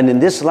 And in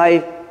this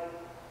life,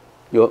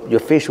 your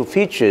facial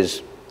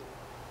features,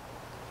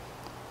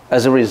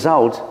 as a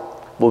result,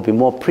 will be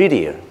more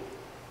prettier.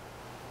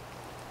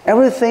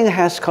 Everything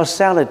has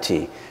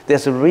causality.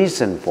 There's a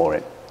reason for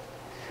it.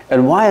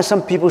 And why are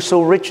some people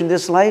so rich in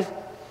this life?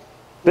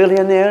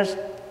 Billionaires?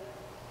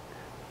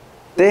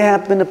 They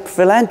have been a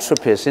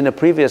philanthropist in a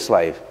previous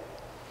life.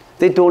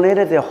 They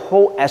donated their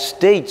whole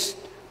estates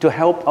to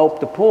help out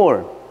the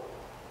poor.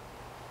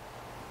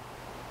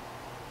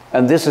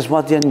 And this is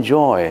what they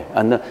enjoy,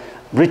 and the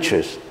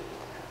riches.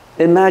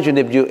 Imagine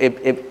if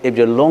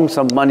you loan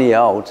some money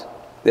out,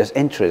 there's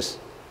interest.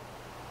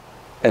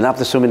 And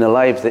after so many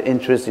lives, the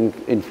interest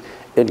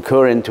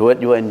incur into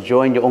it, you are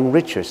enjoying your own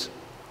riches.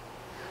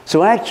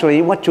 So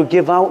actually, what you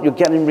give out, you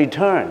get in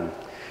return.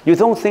 You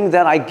don't think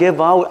that I give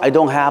out, I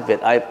don't have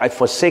it, I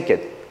forsake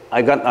it,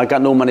 I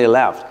got no money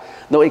left.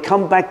 No, it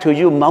comes back to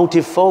you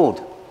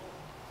multifold.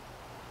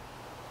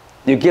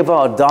 You give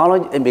out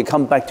 $1, it may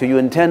come back to you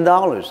in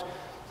 $10.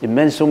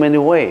 In so many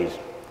ways.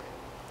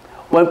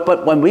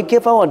 But when we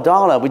give out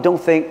 $1, we don't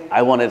think,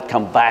 I want it to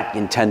come back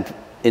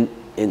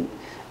in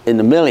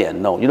a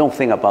million. No, you don't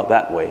think about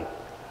that way.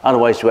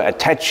 Otherwise, you're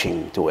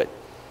attaching to it.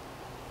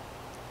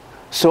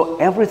 So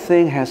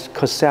everything has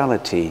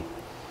causality.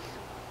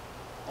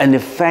 An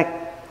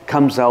effect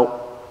comes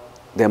out,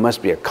 there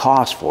must be a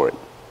cause for it.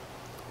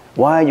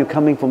 Why are you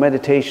coming for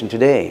meditation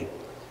today?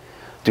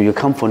 Do you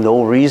come for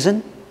no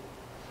reason?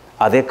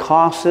 Are there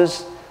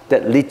causes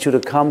that lead you to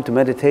come to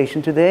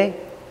meditation today?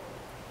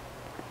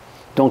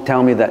 Don't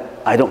tell me that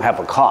I don't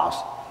have a cause.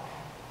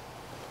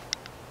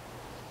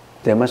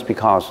 There must be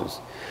causes.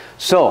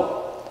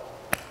 So,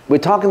 we're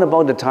talking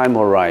about the time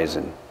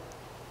horizon.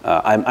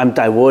 I'm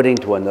diverting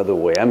to another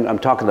way. I'm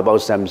talking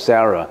about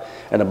samsara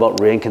and about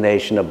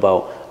reincarnation,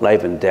 about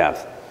life and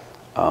death.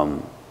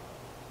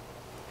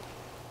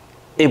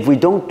 If we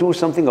don't do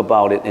something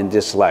about it in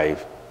this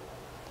life,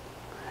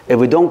 if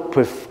we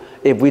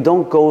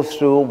don't go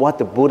through what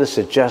the Buddha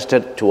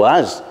suggested to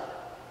us,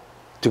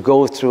 to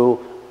go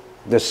through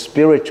the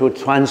spiritual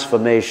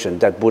transformation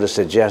that Buddha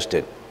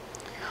suggested,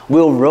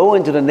 we'll roll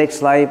into the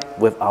next life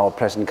with our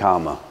present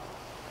karma.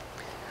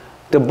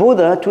 The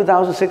Buddha,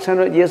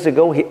 2,600 years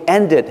ago, he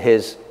ended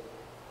his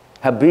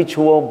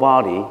habitual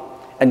body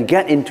and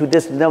get into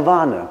this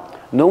nirvana.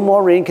 No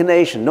more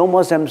reincarnation, no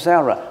more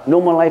samsara,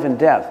 no more life and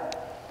death.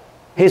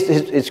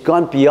 It's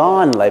gone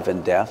beyond life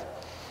and death.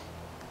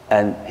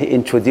 And he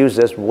introduced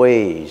us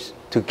ways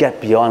to get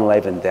beyond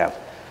life and death.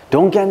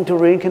 Don't get into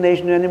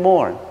reincarnation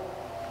anymore.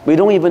 We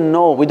don't even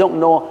know. We don't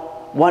know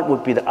what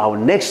would be our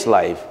next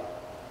life.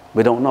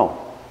 We don't know.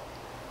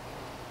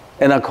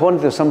 And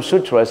according to some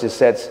sutras, it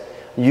says,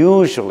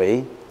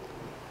 usually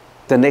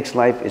the next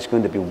life is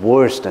going to be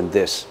worse than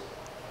this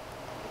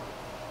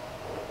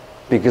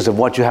because of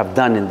what you have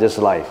done in this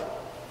life.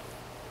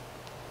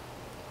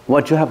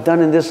 What you have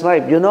done in this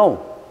life, you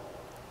know.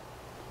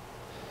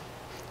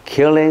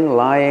 killing,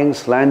 lying,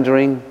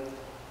 slandering,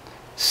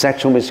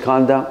 sexual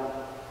misconduct,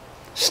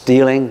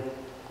 stealing,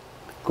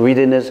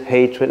 greediness,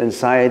 hatred,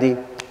 anxiety.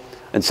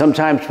 And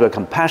sometimes we're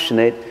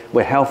compassionate,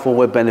 we're helpful,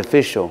 we're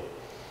beneficial.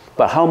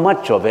 But how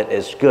much of it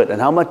is good and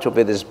how much of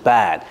it is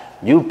bad?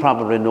 You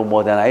probably know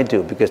more than I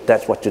do because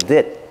that's what you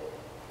did.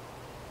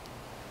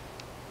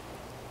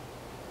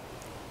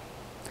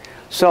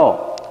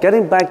 So,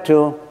 getting back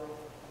to,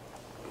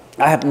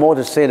 I have more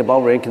to say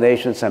about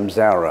reincarnation,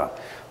 samsara,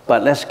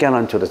 but let's get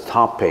on to the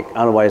topic.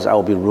 Otherwise,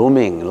 I'll be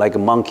roaming like a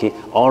monkey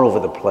all over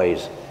the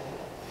place.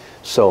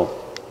 So,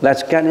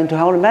 let's get into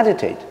how to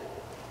meditate.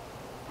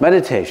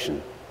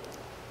 Meditation.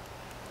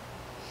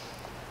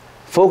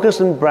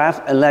 Focus on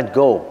breath and let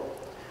go.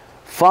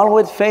 Follow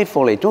it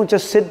faithfully. Don't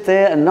just sit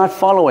there and not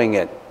following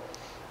it.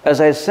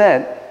 As I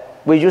said,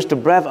 we use the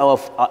breath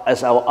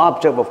as our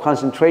object of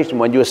concentration.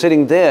 When you're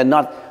sitting there,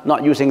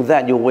 not using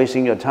that, you're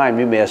wasting your time.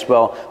 You may as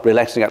well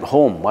relaxing at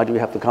home. Why do you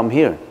have to come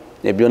here?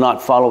 If you're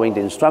not following the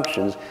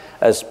instructions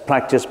as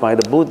practiced by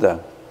the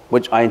Buddha,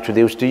 which I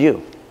introduced to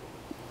you.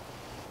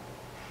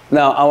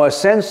 Now, our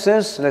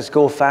senses, let's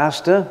go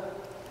faster.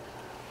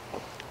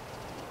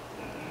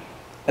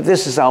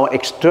 This is our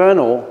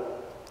external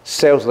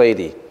sales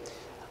lady.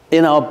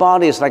 In our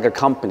body, it's like a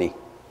company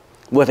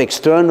with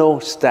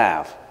external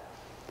staff.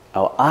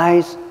 Our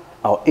eyes,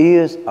 our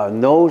ears, our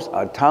nose,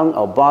 our tongue,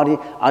 our body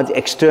are the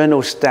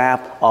external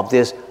staff of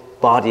this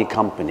body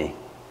company.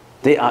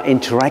 They are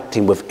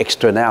interacting with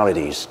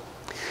externalities.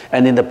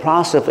 And in the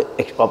process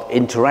of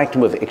interacting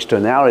with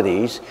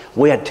externalities,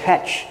 we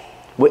attach,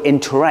 we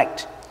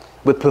interact,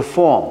 we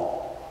perform.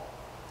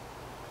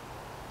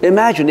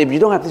 Imagine if you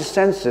don't have these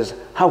senses,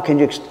 how can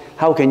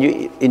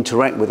you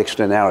interact with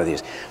externalities?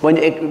 When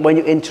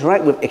you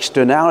interact with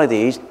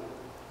externalities,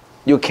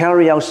 you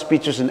carry out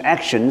speeches and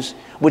actions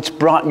which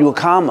brought you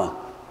karma.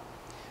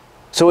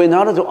 So in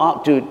order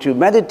to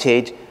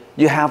meditate,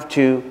 you have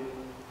to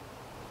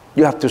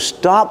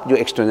stop your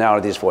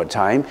externalities for a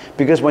time,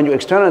 because when your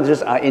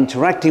externalities are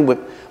interacting with,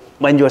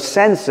 when your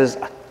senses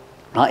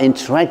are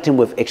interacting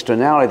with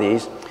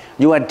externalities,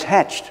 you are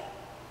attached.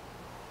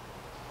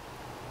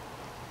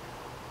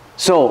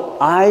 So,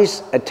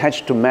 eyes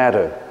attached to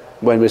matter.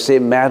 When we say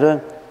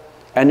matter,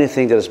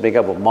 anything that is made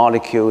up of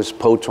molecules,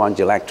 protons,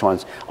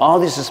 electrons,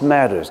 all this is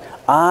matters.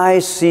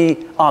 Eyes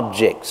see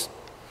objects.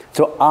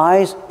 So,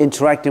 eyes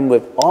interacting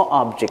with all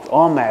objects,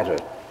 all matter,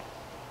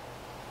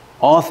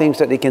 all things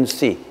that they can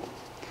see.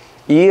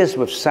 Ears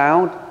with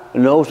sound,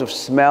 nose with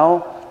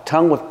smell,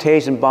 tongue with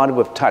taste, and body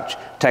with touch,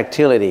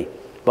 tactility,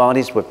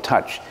 bodies with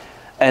touch.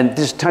 And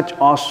this touch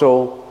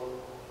also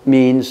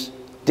means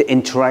the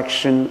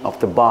interaction of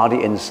the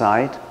body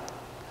inside,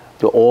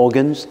 the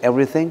organs,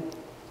 everything.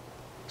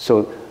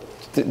 So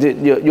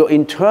your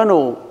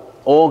internal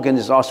organ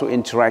is also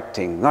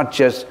interacting, not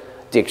just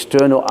the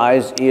external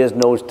eyes, ears,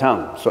 nose,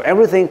 tongue. So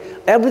everything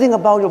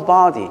about your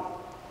body,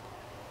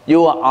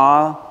 you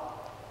are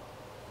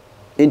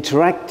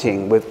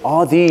interacting with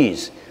all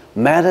these: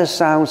 matter,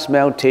 sound,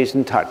 smell, taste,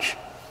 and touch.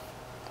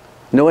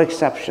 No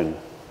exception.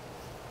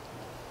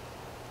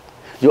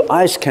 Your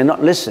eyes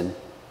cannot listen.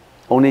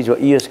 Only your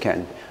ears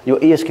can.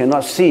 Your ears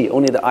cannot see,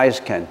 only the eyes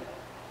can.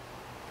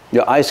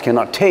 Your eyes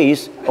cannot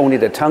taste, only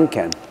the tongue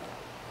can.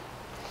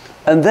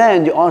 And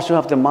then you also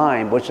have the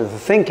mind, which is the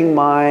thinking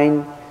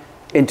mind,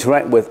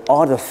 interact with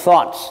all the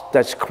thoughts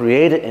that's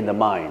created in the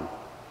mind.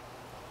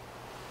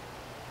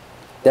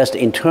 That's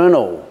the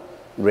internal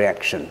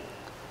reaction.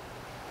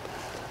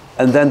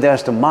 And then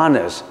there's the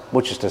manas,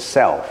 which is the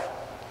self.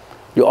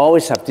 You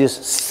always have this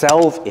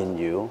self in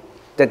you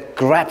that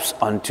grabs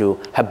onto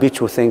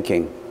habitual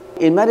thinking.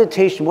 In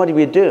meditation, what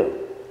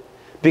do?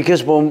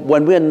 Because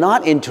when we're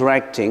not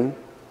interacting,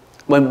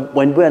 when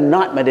we're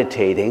not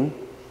meditating,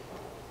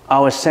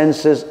 our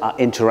senses are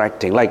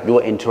interacting. Like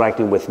you're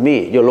interacting with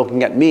me, you're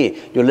looking at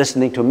me, you're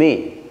listening to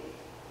me.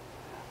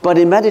 But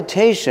in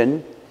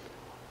meditation,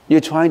 you're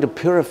trying to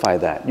purify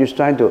that. You're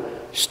trying to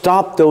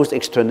stop those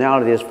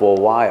externalities for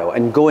a while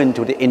and go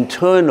into the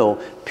internal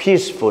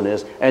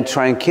peacefulness and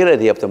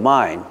tranquility of the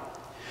mind.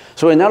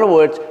 So in other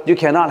words, you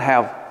cannot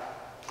have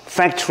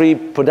factory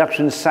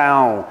production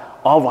sound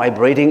all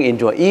vibrating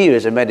into your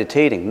ears and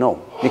meditating. No,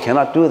 you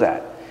cannot do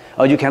that.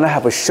 Or you cannot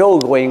have a show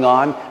going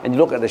on and you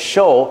look at the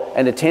show,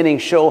 entertaining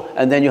show,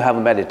 and then you have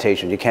a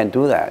meditation. You can't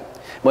do that.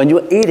 When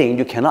you're eating,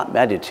 you cannot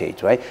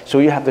meditate, right? So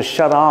you have to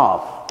shut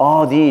off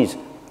all these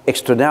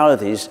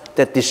externalities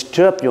that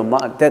disturb your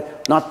mind,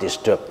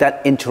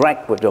 that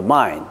interact with your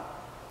mind.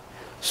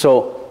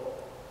 So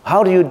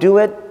how do you do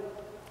it?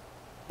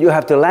 You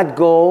have to let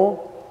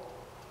go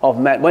of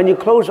matter. When you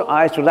close your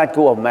eyes, you let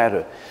go of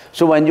matter.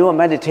 So when you are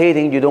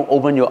meditating, you don't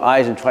open your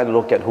eyes and try to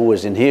look at who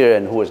is in here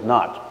and who is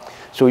not.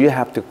 So you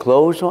have to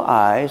close your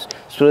eyes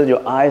so that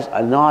your eyes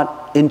are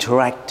not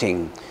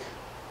interacting.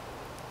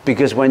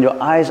 Because when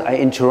your eyes are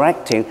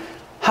interacting,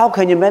 how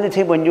can you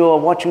meditate when you are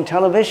watching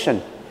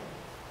television?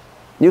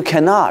 You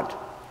cannot.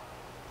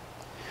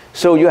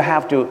 So you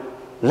have to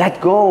let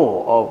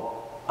go of,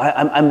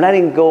 I'm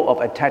letting go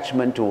of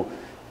attachment to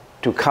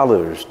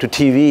colors, to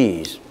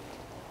TVs,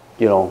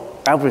 you know,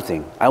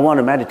 everything. I want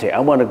to meditate. I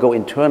want to go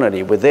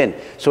internally within.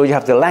 So you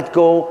have to let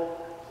go,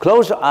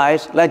 close your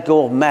eyes, let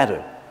go of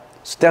matter.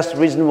 So that's the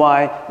reason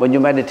why when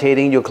you're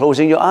meditating, you're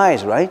closing your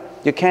eyes, right?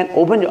 You can't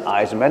open your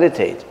eyes and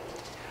meditate.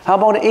 How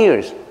about the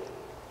ears?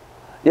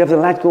 You have to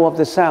let go of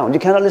the sound. You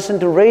cannot listen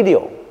to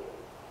radio.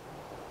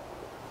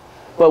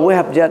 But we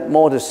have yet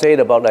more to say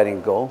about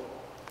letting go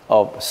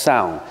of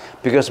sound.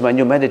 Because when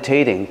you're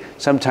meditating,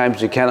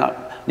 sometimes you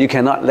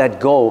cannot let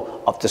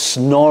go of the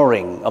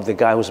snoring of the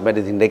guy who's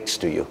meditating next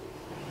to you.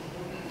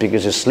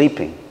 Because you're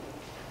sleeping.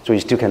 So you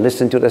still can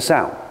listen to the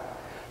sound.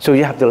 So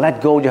you have to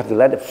let go, you have to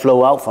let it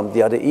flow out from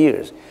the other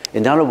ears.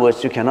 In other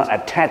words, you cannot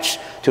attach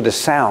to the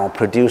sound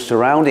produced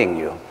surrounding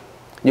you.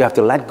 You have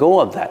to let go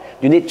of that.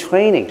 You need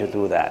training to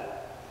do that.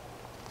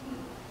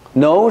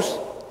 Nose,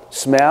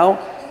 smell,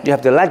 you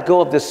have to let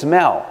go of the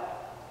smell.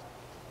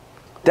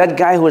 That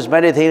guy who is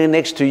meditating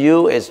next to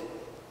you is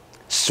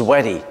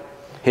sweaty.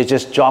 He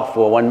just jogged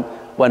for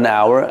one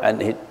hour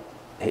and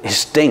he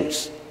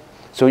stinks.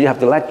 So you have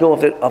to let go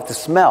of the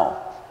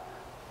smell.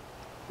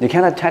 You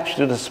can't attach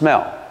to the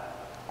smell.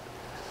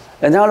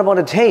 And now about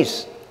the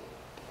taste.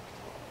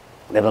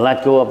 You have to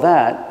let go of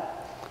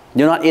that.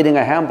 You're not eating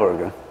a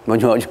hamburger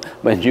when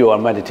you are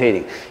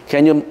meditating.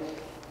 Can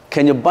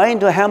you bite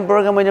into a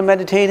hamburger when you're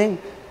meditating?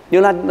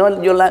 You're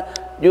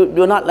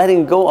not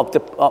letting go of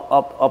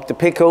the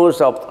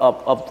pickles,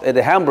 of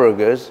the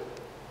hamburgers,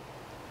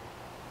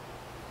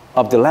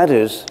 of the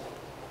lettuce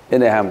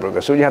in the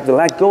hamburger. So you have to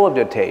let go of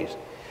the taste.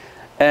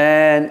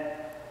 And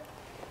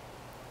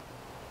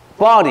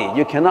body,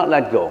 you cannot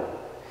let go.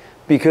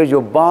 Because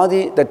your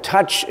body, the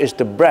touch is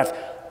the breath.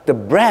 The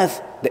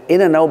breath, the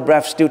in and out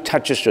breath still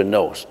touches your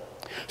nose.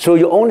 So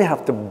you only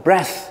have the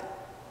breath,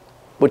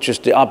 which is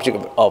the object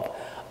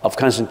of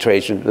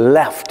concentration,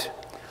 left.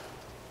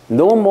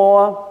 No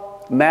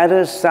more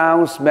matter,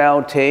 sound,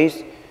 smell,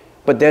 taste,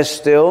 but there's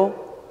still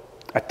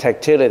a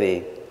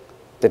tactility,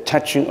 the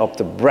touching of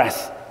the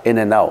breath in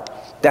and out.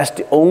 That's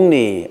the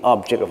only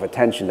object of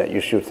attention that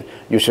you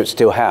should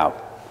still have.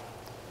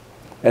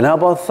 And how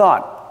about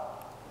thought?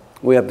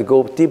 We have to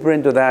go deeper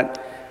into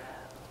that.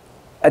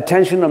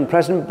 Attention on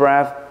present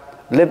breath,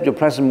 live your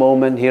present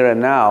moment here and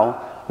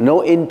now.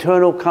 No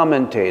internal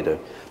commentator,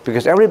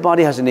 because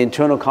everybody has an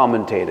internal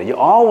commentator. You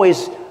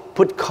always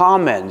put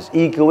comments,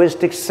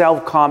 egoistic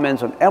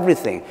self-comments on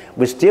everything.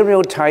 We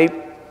stereotype,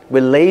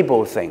 we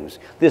label things.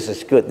 This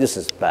is good, this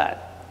is bad.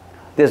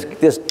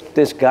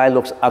 This guy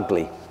looks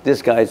ugly.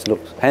 This guy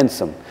looks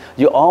handsome.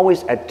 You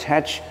always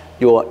attach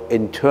your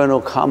internal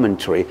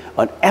commentary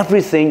on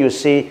everything you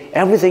see,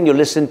 everything you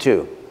listen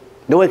to.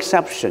 No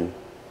exception.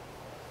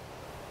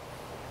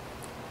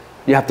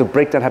 You have to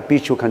break that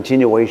habitual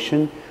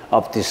continuation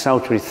of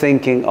desultory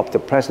thinking of the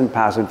present,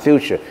 past, and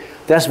future.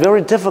 That's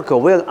very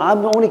difficult.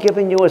 I'm only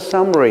giving you a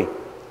summary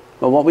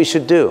of what we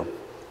should do.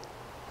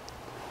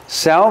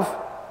 Self,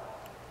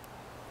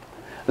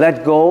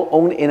 let go,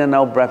 only in and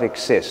out breath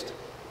exist.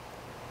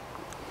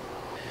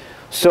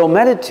 So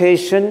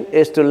meditation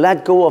is to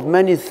let go of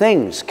many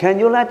things. Can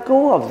you let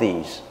go of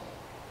these?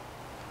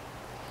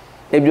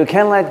 If you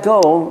can't let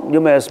go,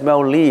 you may as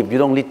well leave. You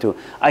don't need to.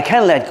 I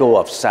can't let go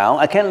of sound.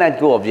 I can't let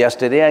go of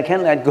yesterday. I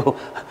can't let go,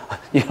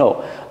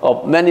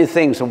 of many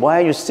things. So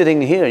why are you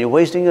sitting here? You're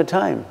wasting your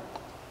time.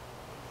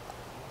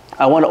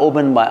 I want to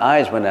open my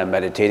eyes when I'm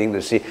meditating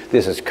to see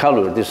this is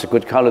color, this is a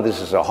good color, this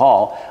is a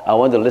hall. I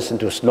want to listen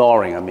to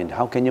snoring. I mean,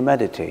 how can you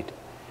meditate?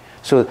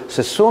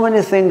 So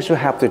many things you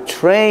have to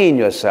train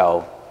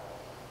yourself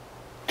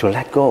to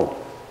let go.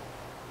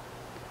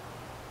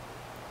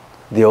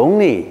 The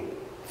only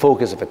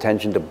focus of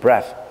attention, the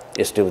breath,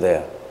 is still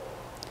there.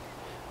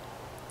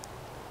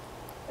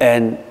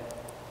 And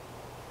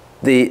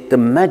the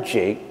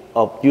magic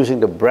of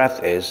using the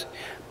breath is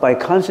by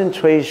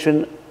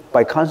concentrating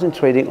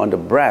on the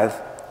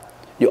breath,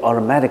 you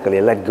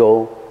automatically let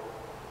go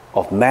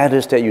of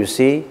matters that you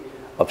see,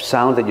 of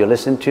sound that you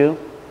listen to,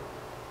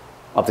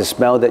 of the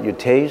smell that you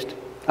taste,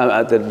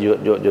 that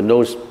your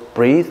nose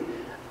breathes,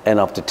 and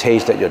of the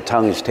taste that your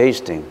tongue is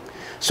tasting.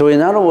 So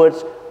in other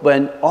words,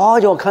 when all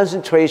your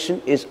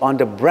concentration is on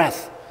the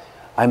breath,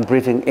 I'm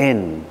breathing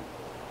in,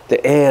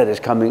 the air is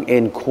coming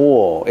in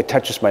cool, it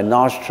touches my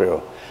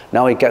nostril,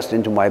 now it gets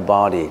into my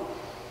body,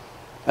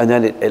 and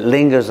then it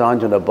lingers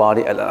onto the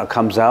body and it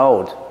comes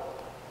out.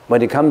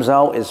 When it comes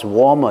out, it's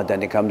warmer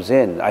than it comes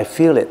in. I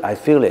feel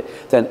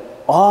it. Then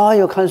all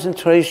your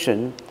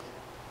concentration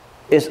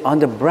is on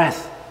the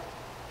breath.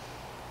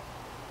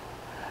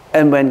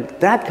 And when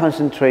that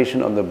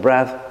concentration on the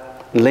breath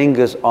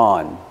lingers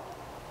on,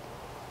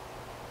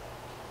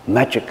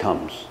 magic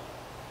comes.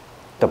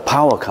 The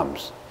power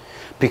comes.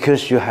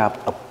 Because you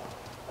have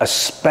a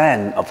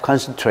span of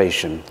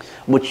concentration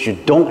which you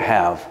don't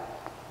have.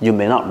 You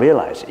may not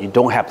realize it. You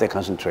don't have that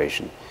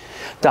concentration.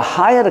 The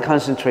higher the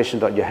concentration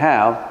that you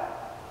have,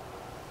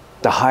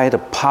 the higher the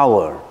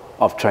power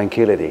of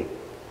tranquility,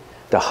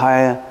 the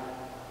higher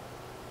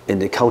in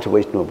the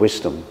cultivation of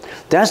wisdom.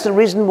 That's the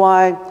reason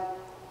why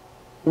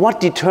what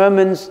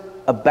determines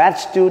a bad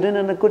student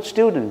and a good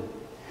student.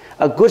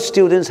 A good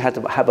student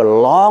have a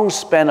long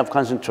span of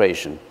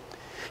concentration.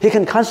 He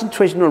can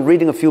concentrate on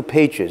reading a few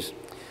pages.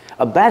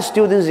 A bad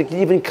student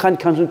even can't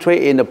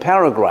concentrate in a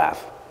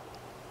paragraph.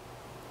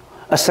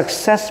 A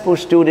successful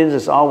student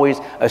is always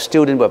a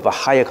student with a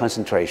higher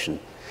concentration.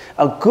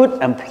 A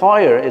good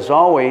employee is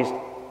always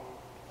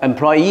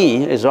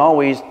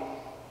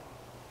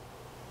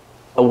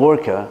a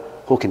worker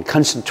who can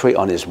concentrate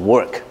on his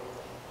work.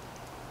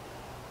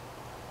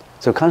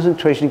 So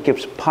concentration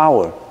gives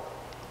power.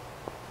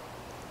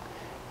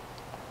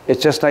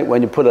 It's just like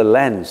when you put a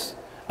lens,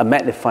 a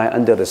magnifier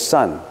under the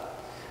sun.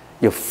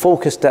 You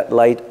focus that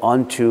light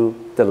onto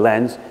the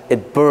lens,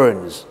 it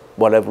burns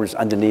whatever is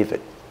underneath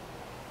it.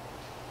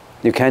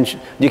 You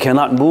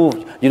cannot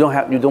move. You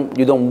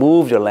don't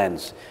move your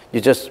lens.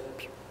 You just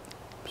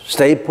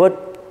stay put,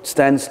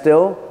 stand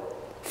still,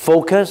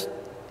 focus,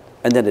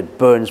 and then it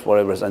burns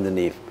whatever is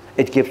underneath.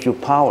 It gives you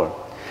power.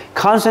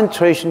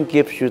 Concentration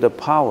gives you the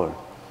power.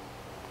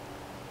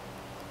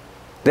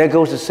 There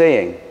goes the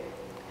saying,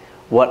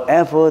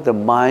 whatever the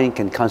mind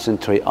can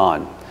concentrate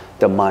on,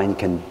 the mind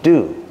can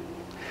do.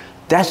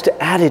 That's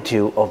the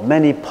attitude of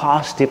many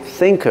positive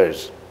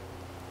thinkers.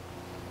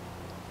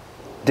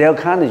 Dale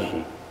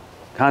Carnegie,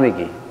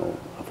 oh,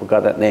 I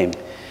forgot that name.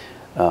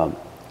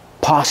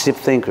 Positive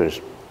thinkers.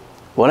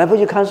 Whatever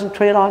you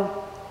concentrate on,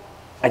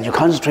 and you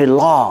concentrate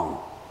long,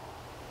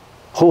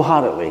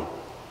 wholeheartedly,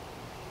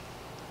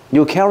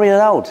 you carry it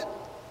out,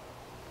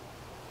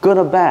 good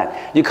or bad.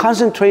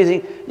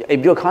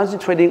 If you're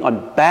concentrating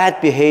on bad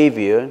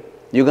behavior,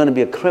 you're going to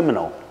be a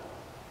criminal.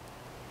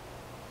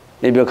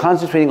 If you're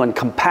concentrating on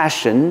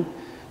compassion,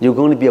 you're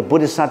going to be a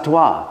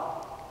bodhisattva.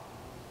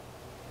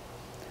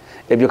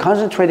 If you're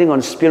concentrating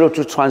on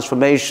spiritual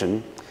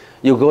transformation,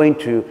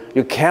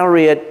 you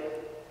carry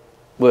it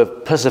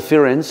with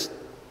perseverance,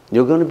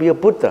 you're going to be a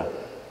Buddha.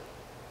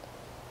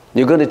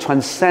 You're going to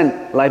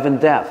transcend life and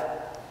death,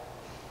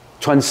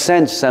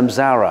 transcend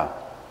samsara.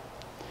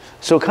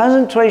 So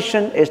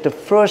concentration is the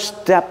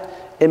first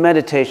step in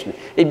meditation.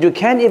 If you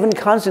can't even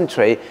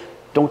concentrate,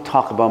 don't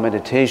talk about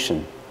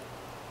meditation.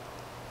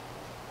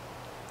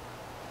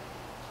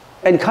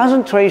 And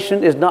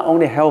concentration is not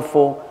only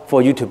helpful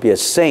for you to be a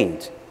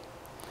saint,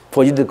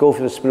 for you to go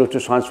through the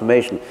spiritual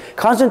transformation.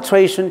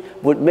 Concentration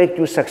would make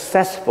you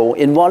successful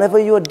in whatever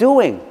you are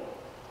doing.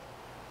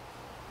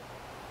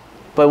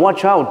 But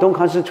watch out, don't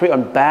concentrate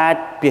on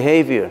bad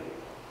behavior.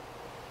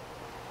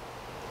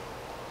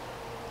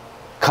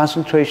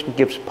 Concentration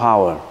gives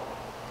power.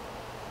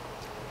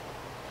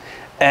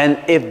 And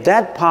if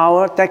that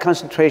power, that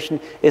concentration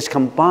is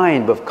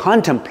combined with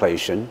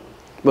contemplation,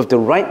 with the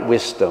right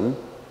wisdom,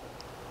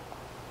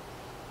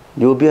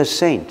 you will be a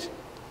saint.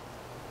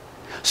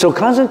 So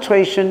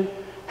concentration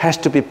has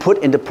to be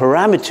put in the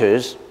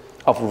parameters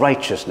of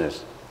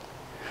righteousness.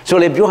 So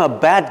if you're a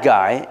bad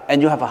guy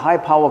and you have a high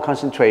power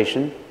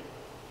concentration,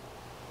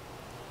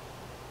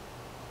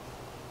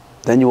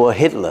 then you are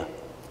Hitler.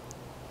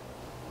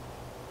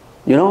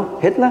 You know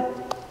Hitler?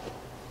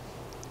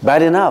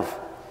 Bad enough.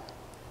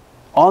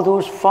 All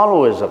those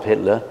followers of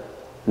Hitler,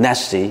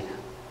 Nazi,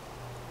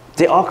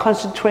 they are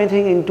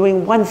concentrating in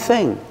doing one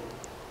thing,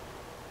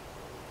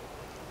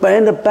 but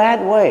in a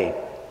bad way,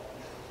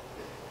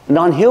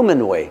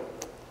 non-human way.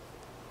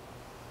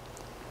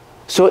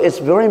 So it's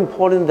very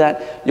important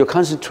that your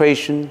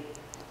concentration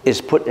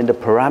is put in the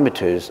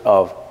parameters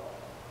of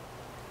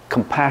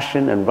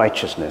compassion and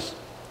righteousness.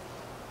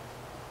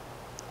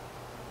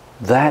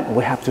 That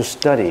we have to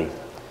study.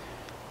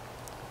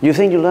 You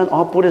think you learn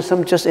all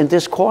Buddhism just in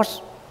this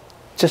course?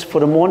 Just for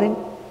the morning?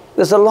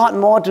 There's a lot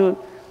more to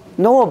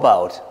know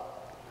about.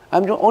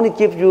 I'm going to only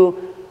give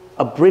you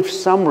a brief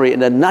summary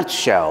in a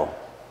nutshell.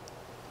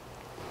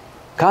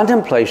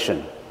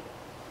 Contemplation,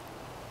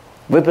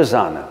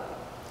 vipassana.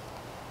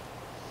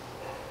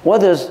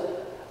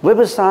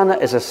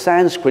 Vipassana is a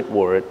Sanskrit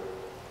word.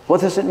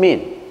 What does it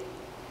mean?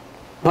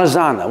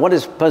 Pasana. What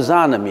does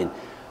pasana mean?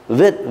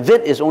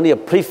 Vit is only a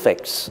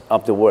prefix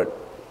of the word.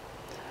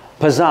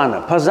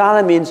 Pasana.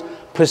 Pasana means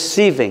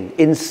perceiving,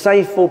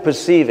 insightful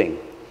perceiving.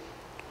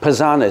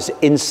 Pasana is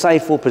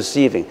insightful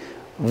perceiving.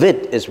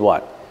 Vit is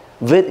what?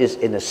 Vit is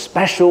in a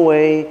special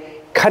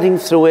way, cutting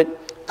through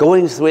it,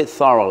 going through it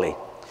thoroughly.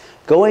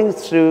 Going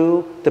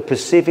through the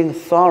perceiving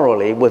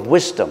thoroughly with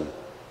wisdom.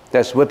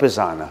 That's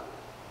vipassana.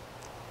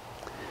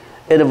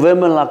 In the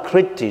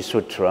Vimalakriti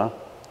Sutra,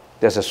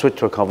 there's a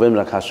sutra called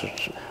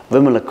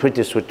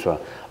Vimalakriti Sutra.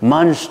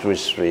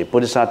 Manjushri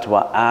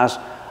Bodhisattva asked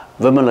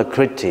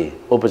Vimalakriti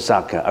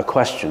Upasaka a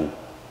question.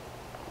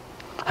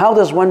 How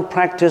does one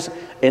practice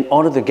in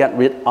order to get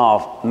rid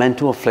of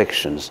mental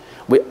afflictions?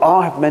 We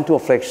all have mental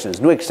afflictions,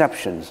 no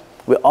exceptions.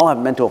 We all have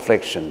mental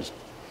afflictions.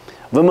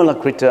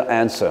 Vimalakrita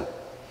answer,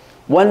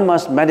 one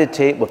must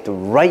meditate with the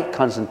right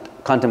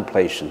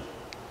contemplation.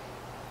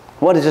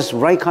 What is this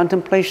right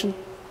contemplation?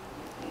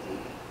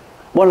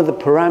 What are the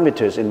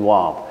parameters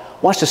involved?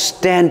 What's the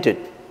standard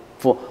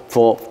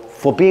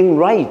for being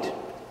right?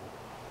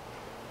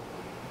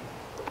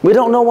 We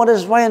don't know what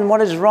is right and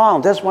what is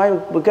wrong. That's why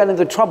we get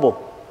into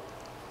trouble.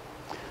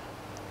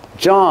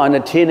 John, a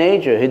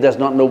teenager, he does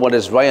not know what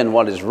is right and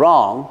what is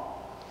wrong.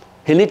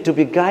 He needs to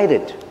be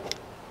guided.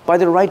 by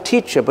the right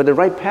teacher, by the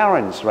right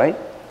parents, right?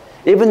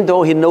 Even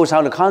though he knows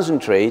how to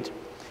concentrate,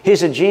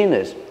 he's a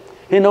genius.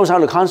 He knows how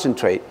to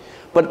concentrate.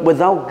 But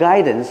without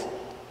guidance,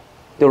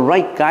 the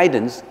right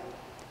guidance,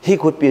 he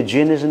could be a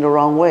genius in the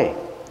wrong way.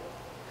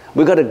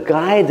 We've got to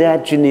guide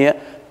that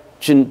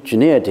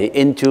geniality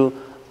into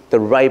the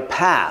right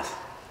path.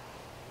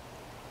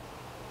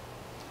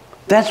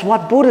 That's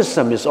what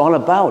Buddhism is all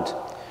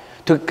about.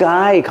 To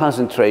guide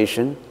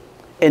concentration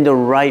in the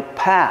right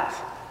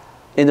path,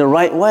 in the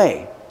right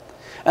way.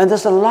 And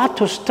there's a lot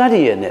to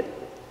study in it.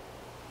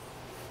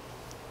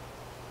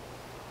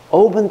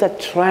 Open that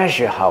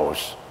treasure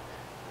house.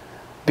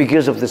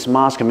 Because of this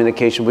mass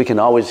communication, we can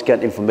always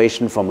get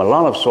information from a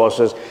lot of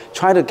sources.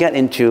 Try to get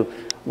into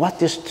what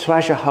this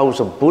treasure house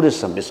of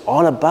Buddhism is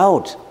all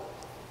about.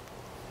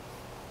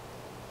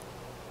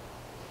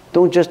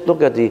 Don't just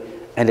look at the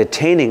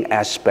entertaining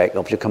aspect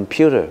of your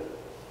computer.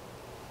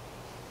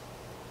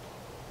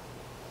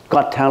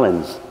 Got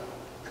talents,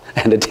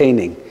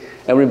 entertaining.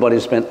 Everybody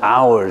spends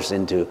hours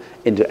into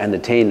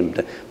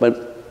entertainment.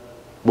 But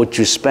would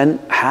you spend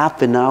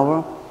half an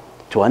hour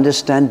to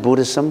understand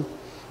Buddhism?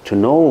 To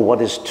know what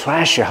this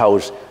treasure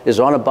house is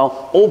all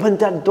about? Open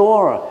that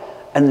door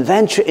and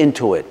venture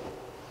into it.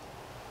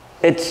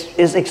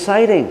 It's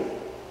exciting.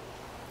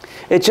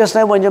 It's just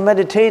like when you're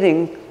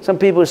meditating, some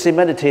people say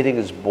meditating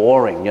is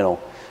boring,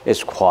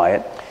 it's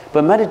quiet.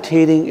 But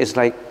meditating is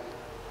like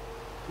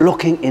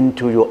looking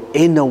into your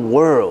inner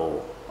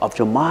world of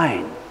your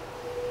mind.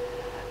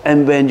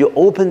 And when you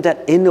open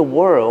that inner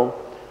world,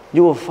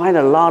 you will find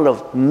a lot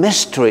of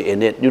mystery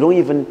in it.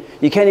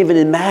 You can't even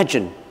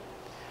imagine.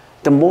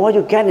 The more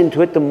you get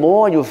into it, the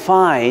more you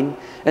find.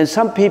 And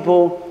some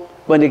people,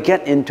 when they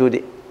get into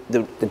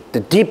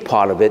the deep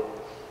part of it,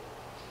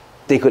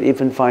 they could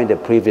even find their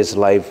previous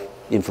life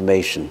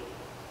information.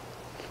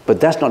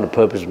 But that's not the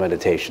purpose of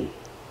meditation.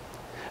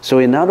 So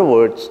in other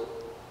words,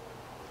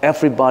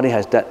 everybody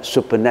has that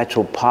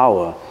supernatural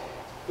power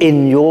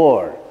in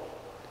your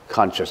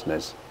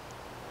consciousness.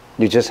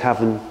 You just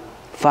haven't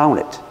found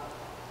it.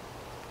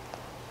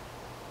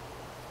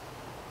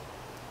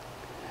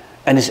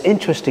 And it's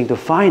interesting to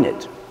find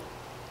it.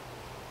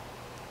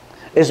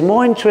 It's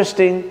more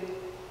interesting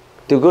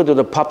to go to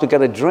the pub to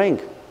get a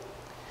drink.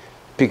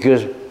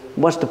 Because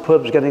what's the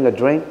purpose of getting a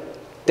drink?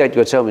 Get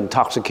yourself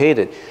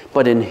intoxicated.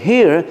 But in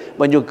here,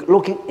 when you're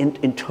looking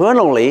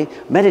internally,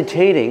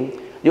 meditating,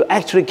 you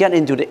actually get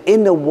into the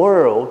inner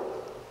world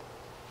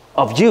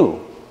of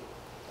you.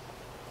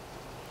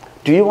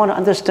 Do you want to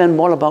understand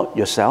more about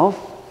yourself?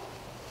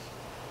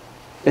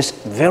 It's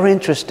very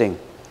interesting.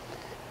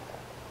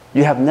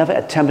 You have never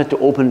attempted to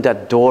open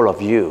that door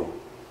of you.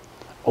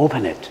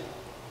 Open it.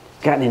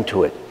 Get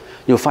into it.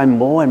 You'll find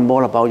more and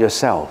more about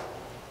yourself.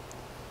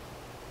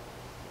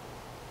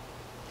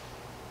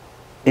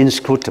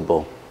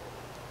 Inscrutable.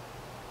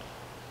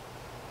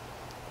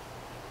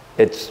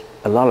 It's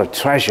a lot of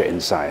treasure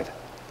inside.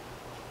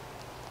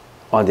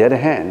 On the other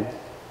hand,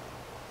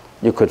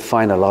 you could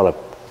find a lot of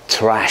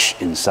trash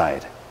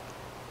inside.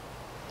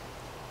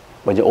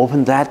 When you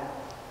open that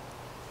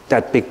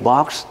big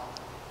box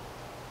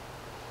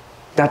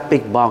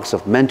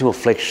of mental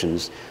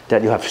afflictions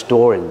that you have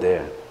stored in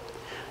there,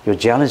 your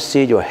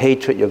jealousy, your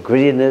hatred, your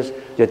greediness,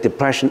 your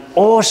depression,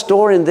 all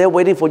stored in there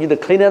waiting for you to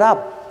clean it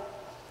up.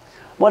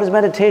 What is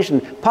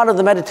meditation? Part of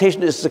the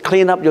meditation is to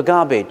clean up your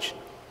garbage.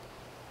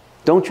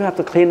 Don't you have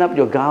to clean up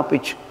your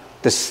garbage,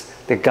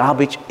 the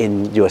garbage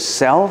in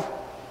yourself?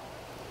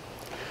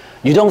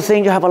 You don't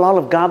think you have a lot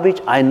of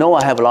garbage? I know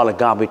I have a lot of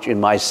garbage in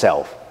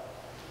myself.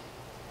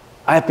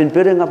 I have been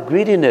building up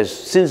greediness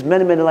since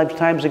many, many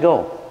lifetimes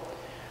ago.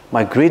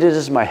 My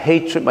greediness, my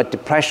hatred, my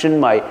depression,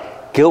 my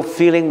guilt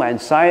feeling, my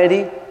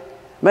anxiety.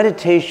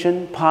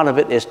 Meditation, part of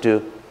it is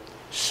to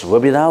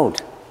sweep it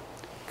out.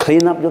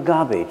 Clean up your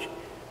garbage.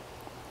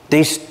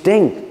 They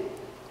stink.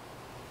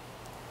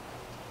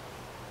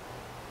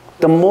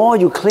 The more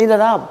you clean it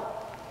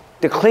up,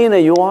 the cleaner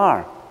you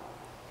are.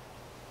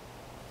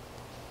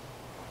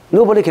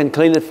 Nobody can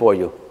clean it for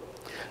you.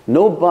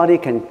 Nobody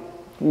can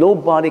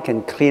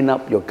clean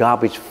up your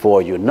garbage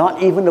for you,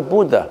 not even the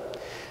Buddha.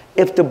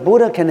 If the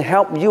Buddha can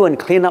help you and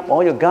clean up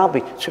all your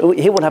garbage,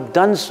 he would have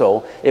done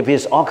so if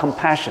he's all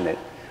compassionate.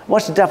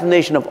 What's the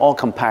definition of all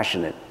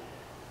compassionate?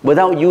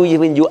 Without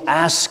you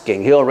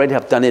asking, he already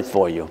have done it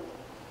for you.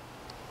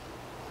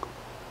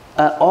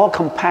 All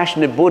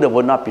compassionate Buddha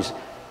would not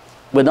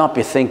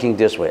be thinking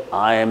this way.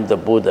 I am the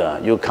Buddha.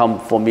 You come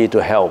for me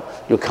to help.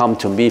 You come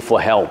to me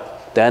for help.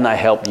 Then I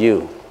help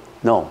you.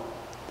 No.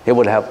 He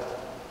would have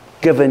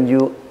given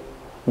you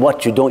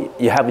what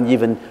you haven't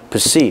even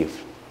perceived.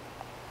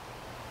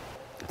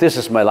 This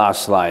is my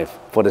last slide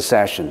for the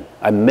session.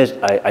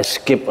 I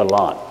skip a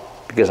lot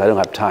because I don't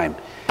have time.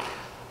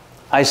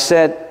 I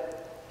said,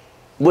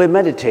 we're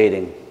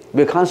meditating,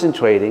 we're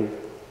concentrating,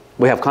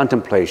 we have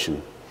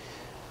contemplation.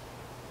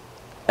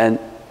 And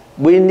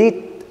we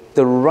need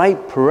the right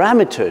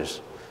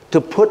parameters to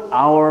put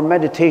our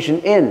meditation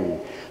in.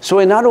 So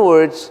in other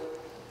words,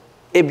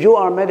 If you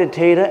are a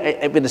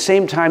meditator, at the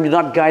same time you're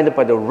not guided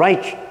by the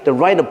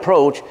right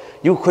approach,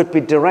 you could be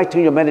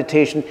directing your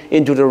meditation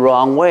into the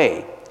wrong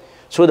way.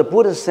 So the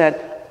Buddha said,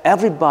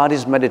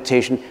 everybody's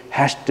meditation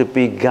has to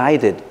be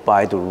guided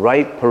by the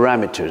right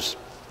parameters.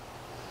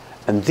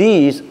 And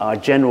these are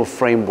general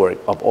framework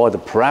of all the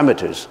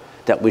parameters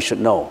that we should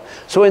know.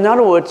 So in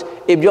other words,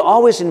 if you're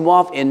always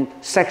involved in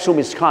sexual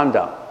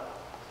misconduct,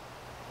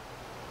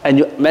 and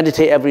you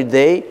meditate every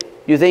day,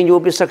 you think you will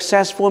be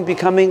successful in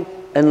becoming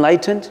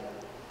enlightened?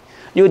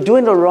 You're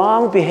doing the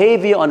wrong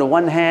behavior on the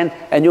one hand,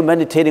 and you're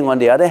meditating on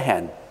the other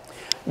hand.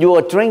 You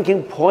are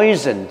drinking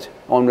poison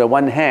on the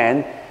one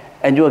hand,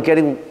 and you're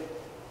getting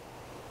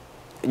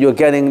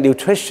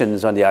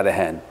nutritions on the other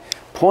hand.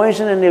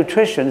 Poison and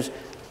nutritions,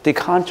 they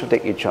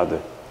contradict each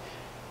other.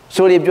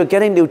 So if you're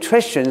getting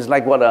nutritions,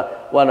 like what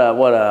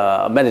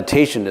a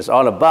meditation is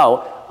all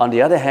about, on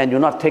the other hand, you're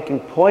not taking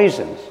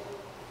poisons.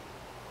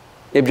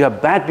 If you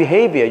have bad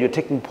behavior, you're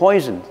taking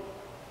poison.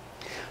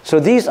 So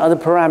these are the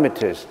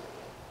parameters.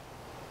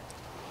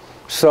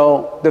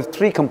 So the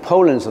three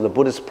components of the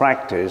Buddhist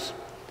practice: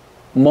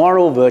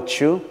 moral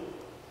virtue,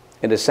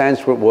 in the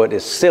Sanskrit word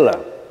is sila,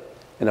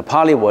 in the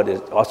Pali word is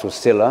also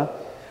sila.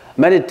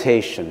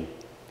 Meditation,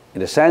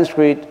 in the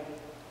Sanskrit, in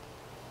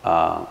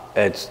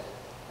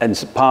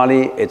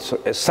Pali it's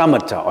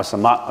samatha or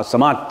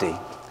samadhi.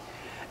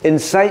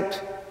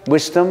 Insight,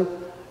 wisdom,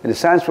 in the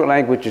Sanskrit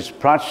language is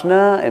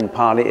prajna, and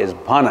Pali is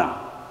bhana.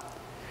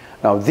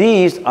 Now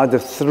these are the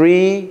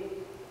threefold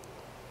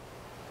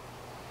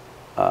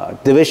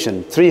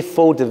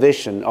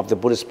division of the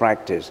Buddhist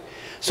practice.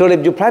 So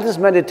if you practice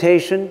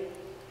meditation,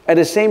 at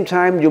the same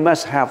time you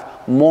must have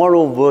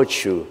moral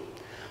virtue.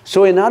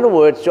 So in other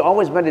words, you're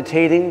always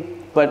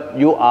meditating, but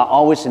you are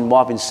always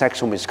involved in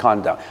sexual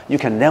misconduct. You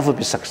can never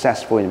be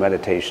successful in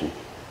meditation.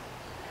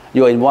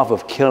 You're involved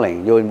with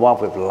killing, you're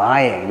involved with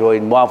lying, you're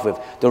involved with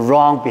the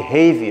wrong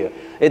behavior.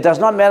 It does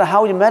not matter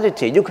how you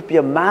meditate. You could be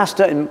a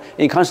master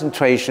in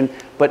concentration,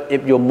 but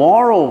if your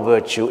moral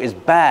virtue is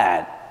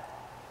bad,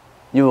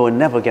 you will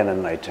never get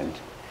enlightened.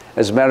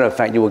 As a matter of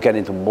fact, you will get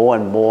into more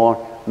and more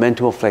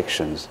mental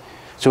afflictions.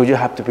 So you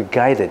have to be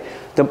guided.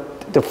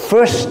 The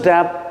first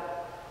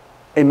step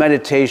in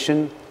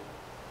meditation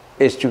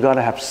is you got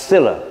to have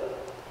sila.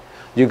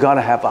 You got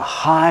to have a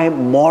high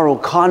moral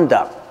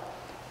conduct.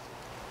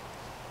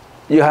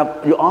 You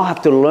all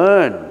have to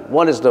learn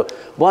what is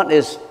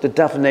the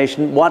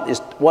definition, what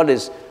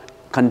is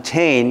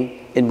contained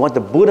in what the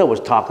Buddha was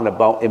talking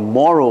about in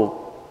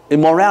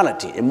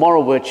morality, in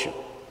moral virtue.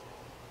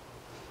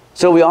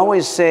 So we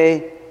always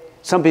say,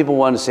 some people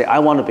want to say, I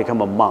want to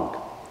become a monk.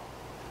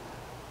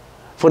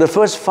 For the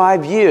first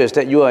 5 years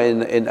that you are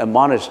in a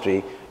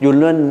monastery, you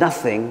learn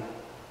nothing.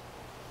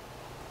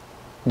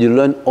 You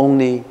learn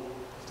only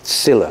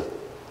sila,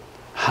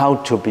 how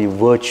to be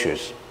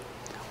virtuous,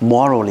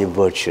 morally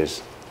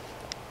virtuous.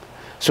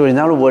 So in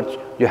other words,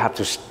 you have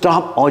to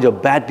stop all your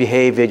bad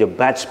behavior, your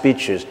bad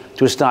speeches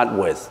to start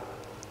with.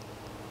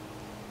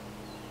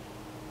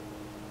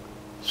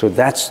 So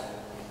that's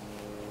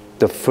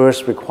the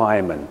first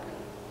requirement,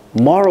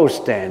 moral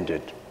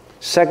standard.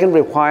 Second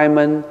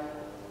requirement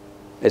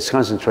is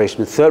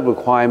concentration. Third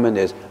requirement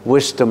is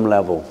wisdom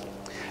level.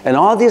 And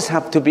all these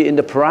have to be in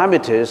the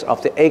parameters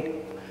of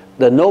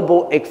the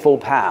Noble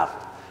Eightfold Path.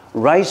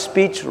 Right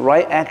speech,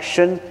 right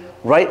action,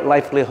 right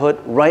livelihood,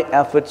 right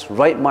efforts,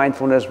 right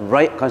mindfulness,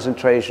 right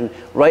concentration,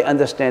 right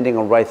understanding,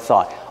 and right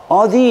thought.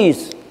 All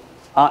these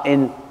are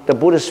in the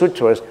Buddhist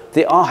Sutras.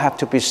 They all have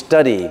to be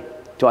studied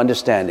to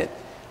understand it.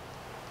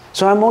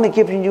 So I'm only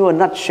giving you a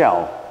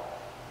nutshell,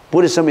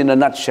 Buddhism in a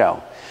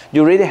nutshell.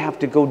 You really have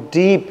to go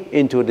deep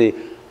into the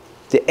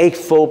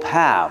Eightfold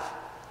Path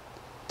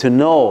to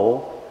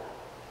know,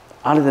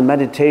 out of the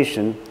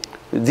meditation,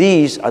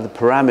 these are the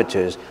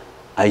parameters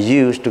I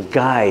use to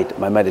guide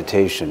my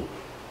meditation,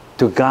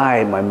 to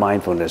guide my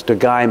mindfulness, to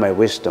guide my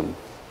wisdom.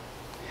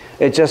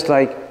 It's just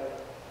like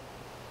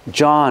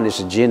John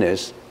is a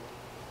genius,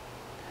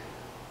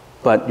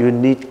 but you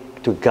need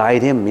to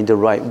guide him in the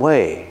right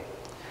way.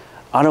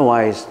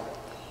 Otherwise,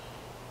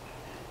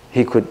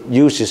 he could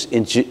use his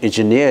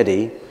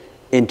ingenuity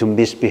into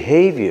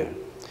misbehavior.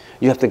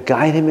 You have to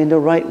guide him in the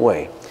right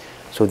way.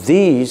 So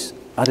these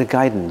are the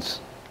guidance.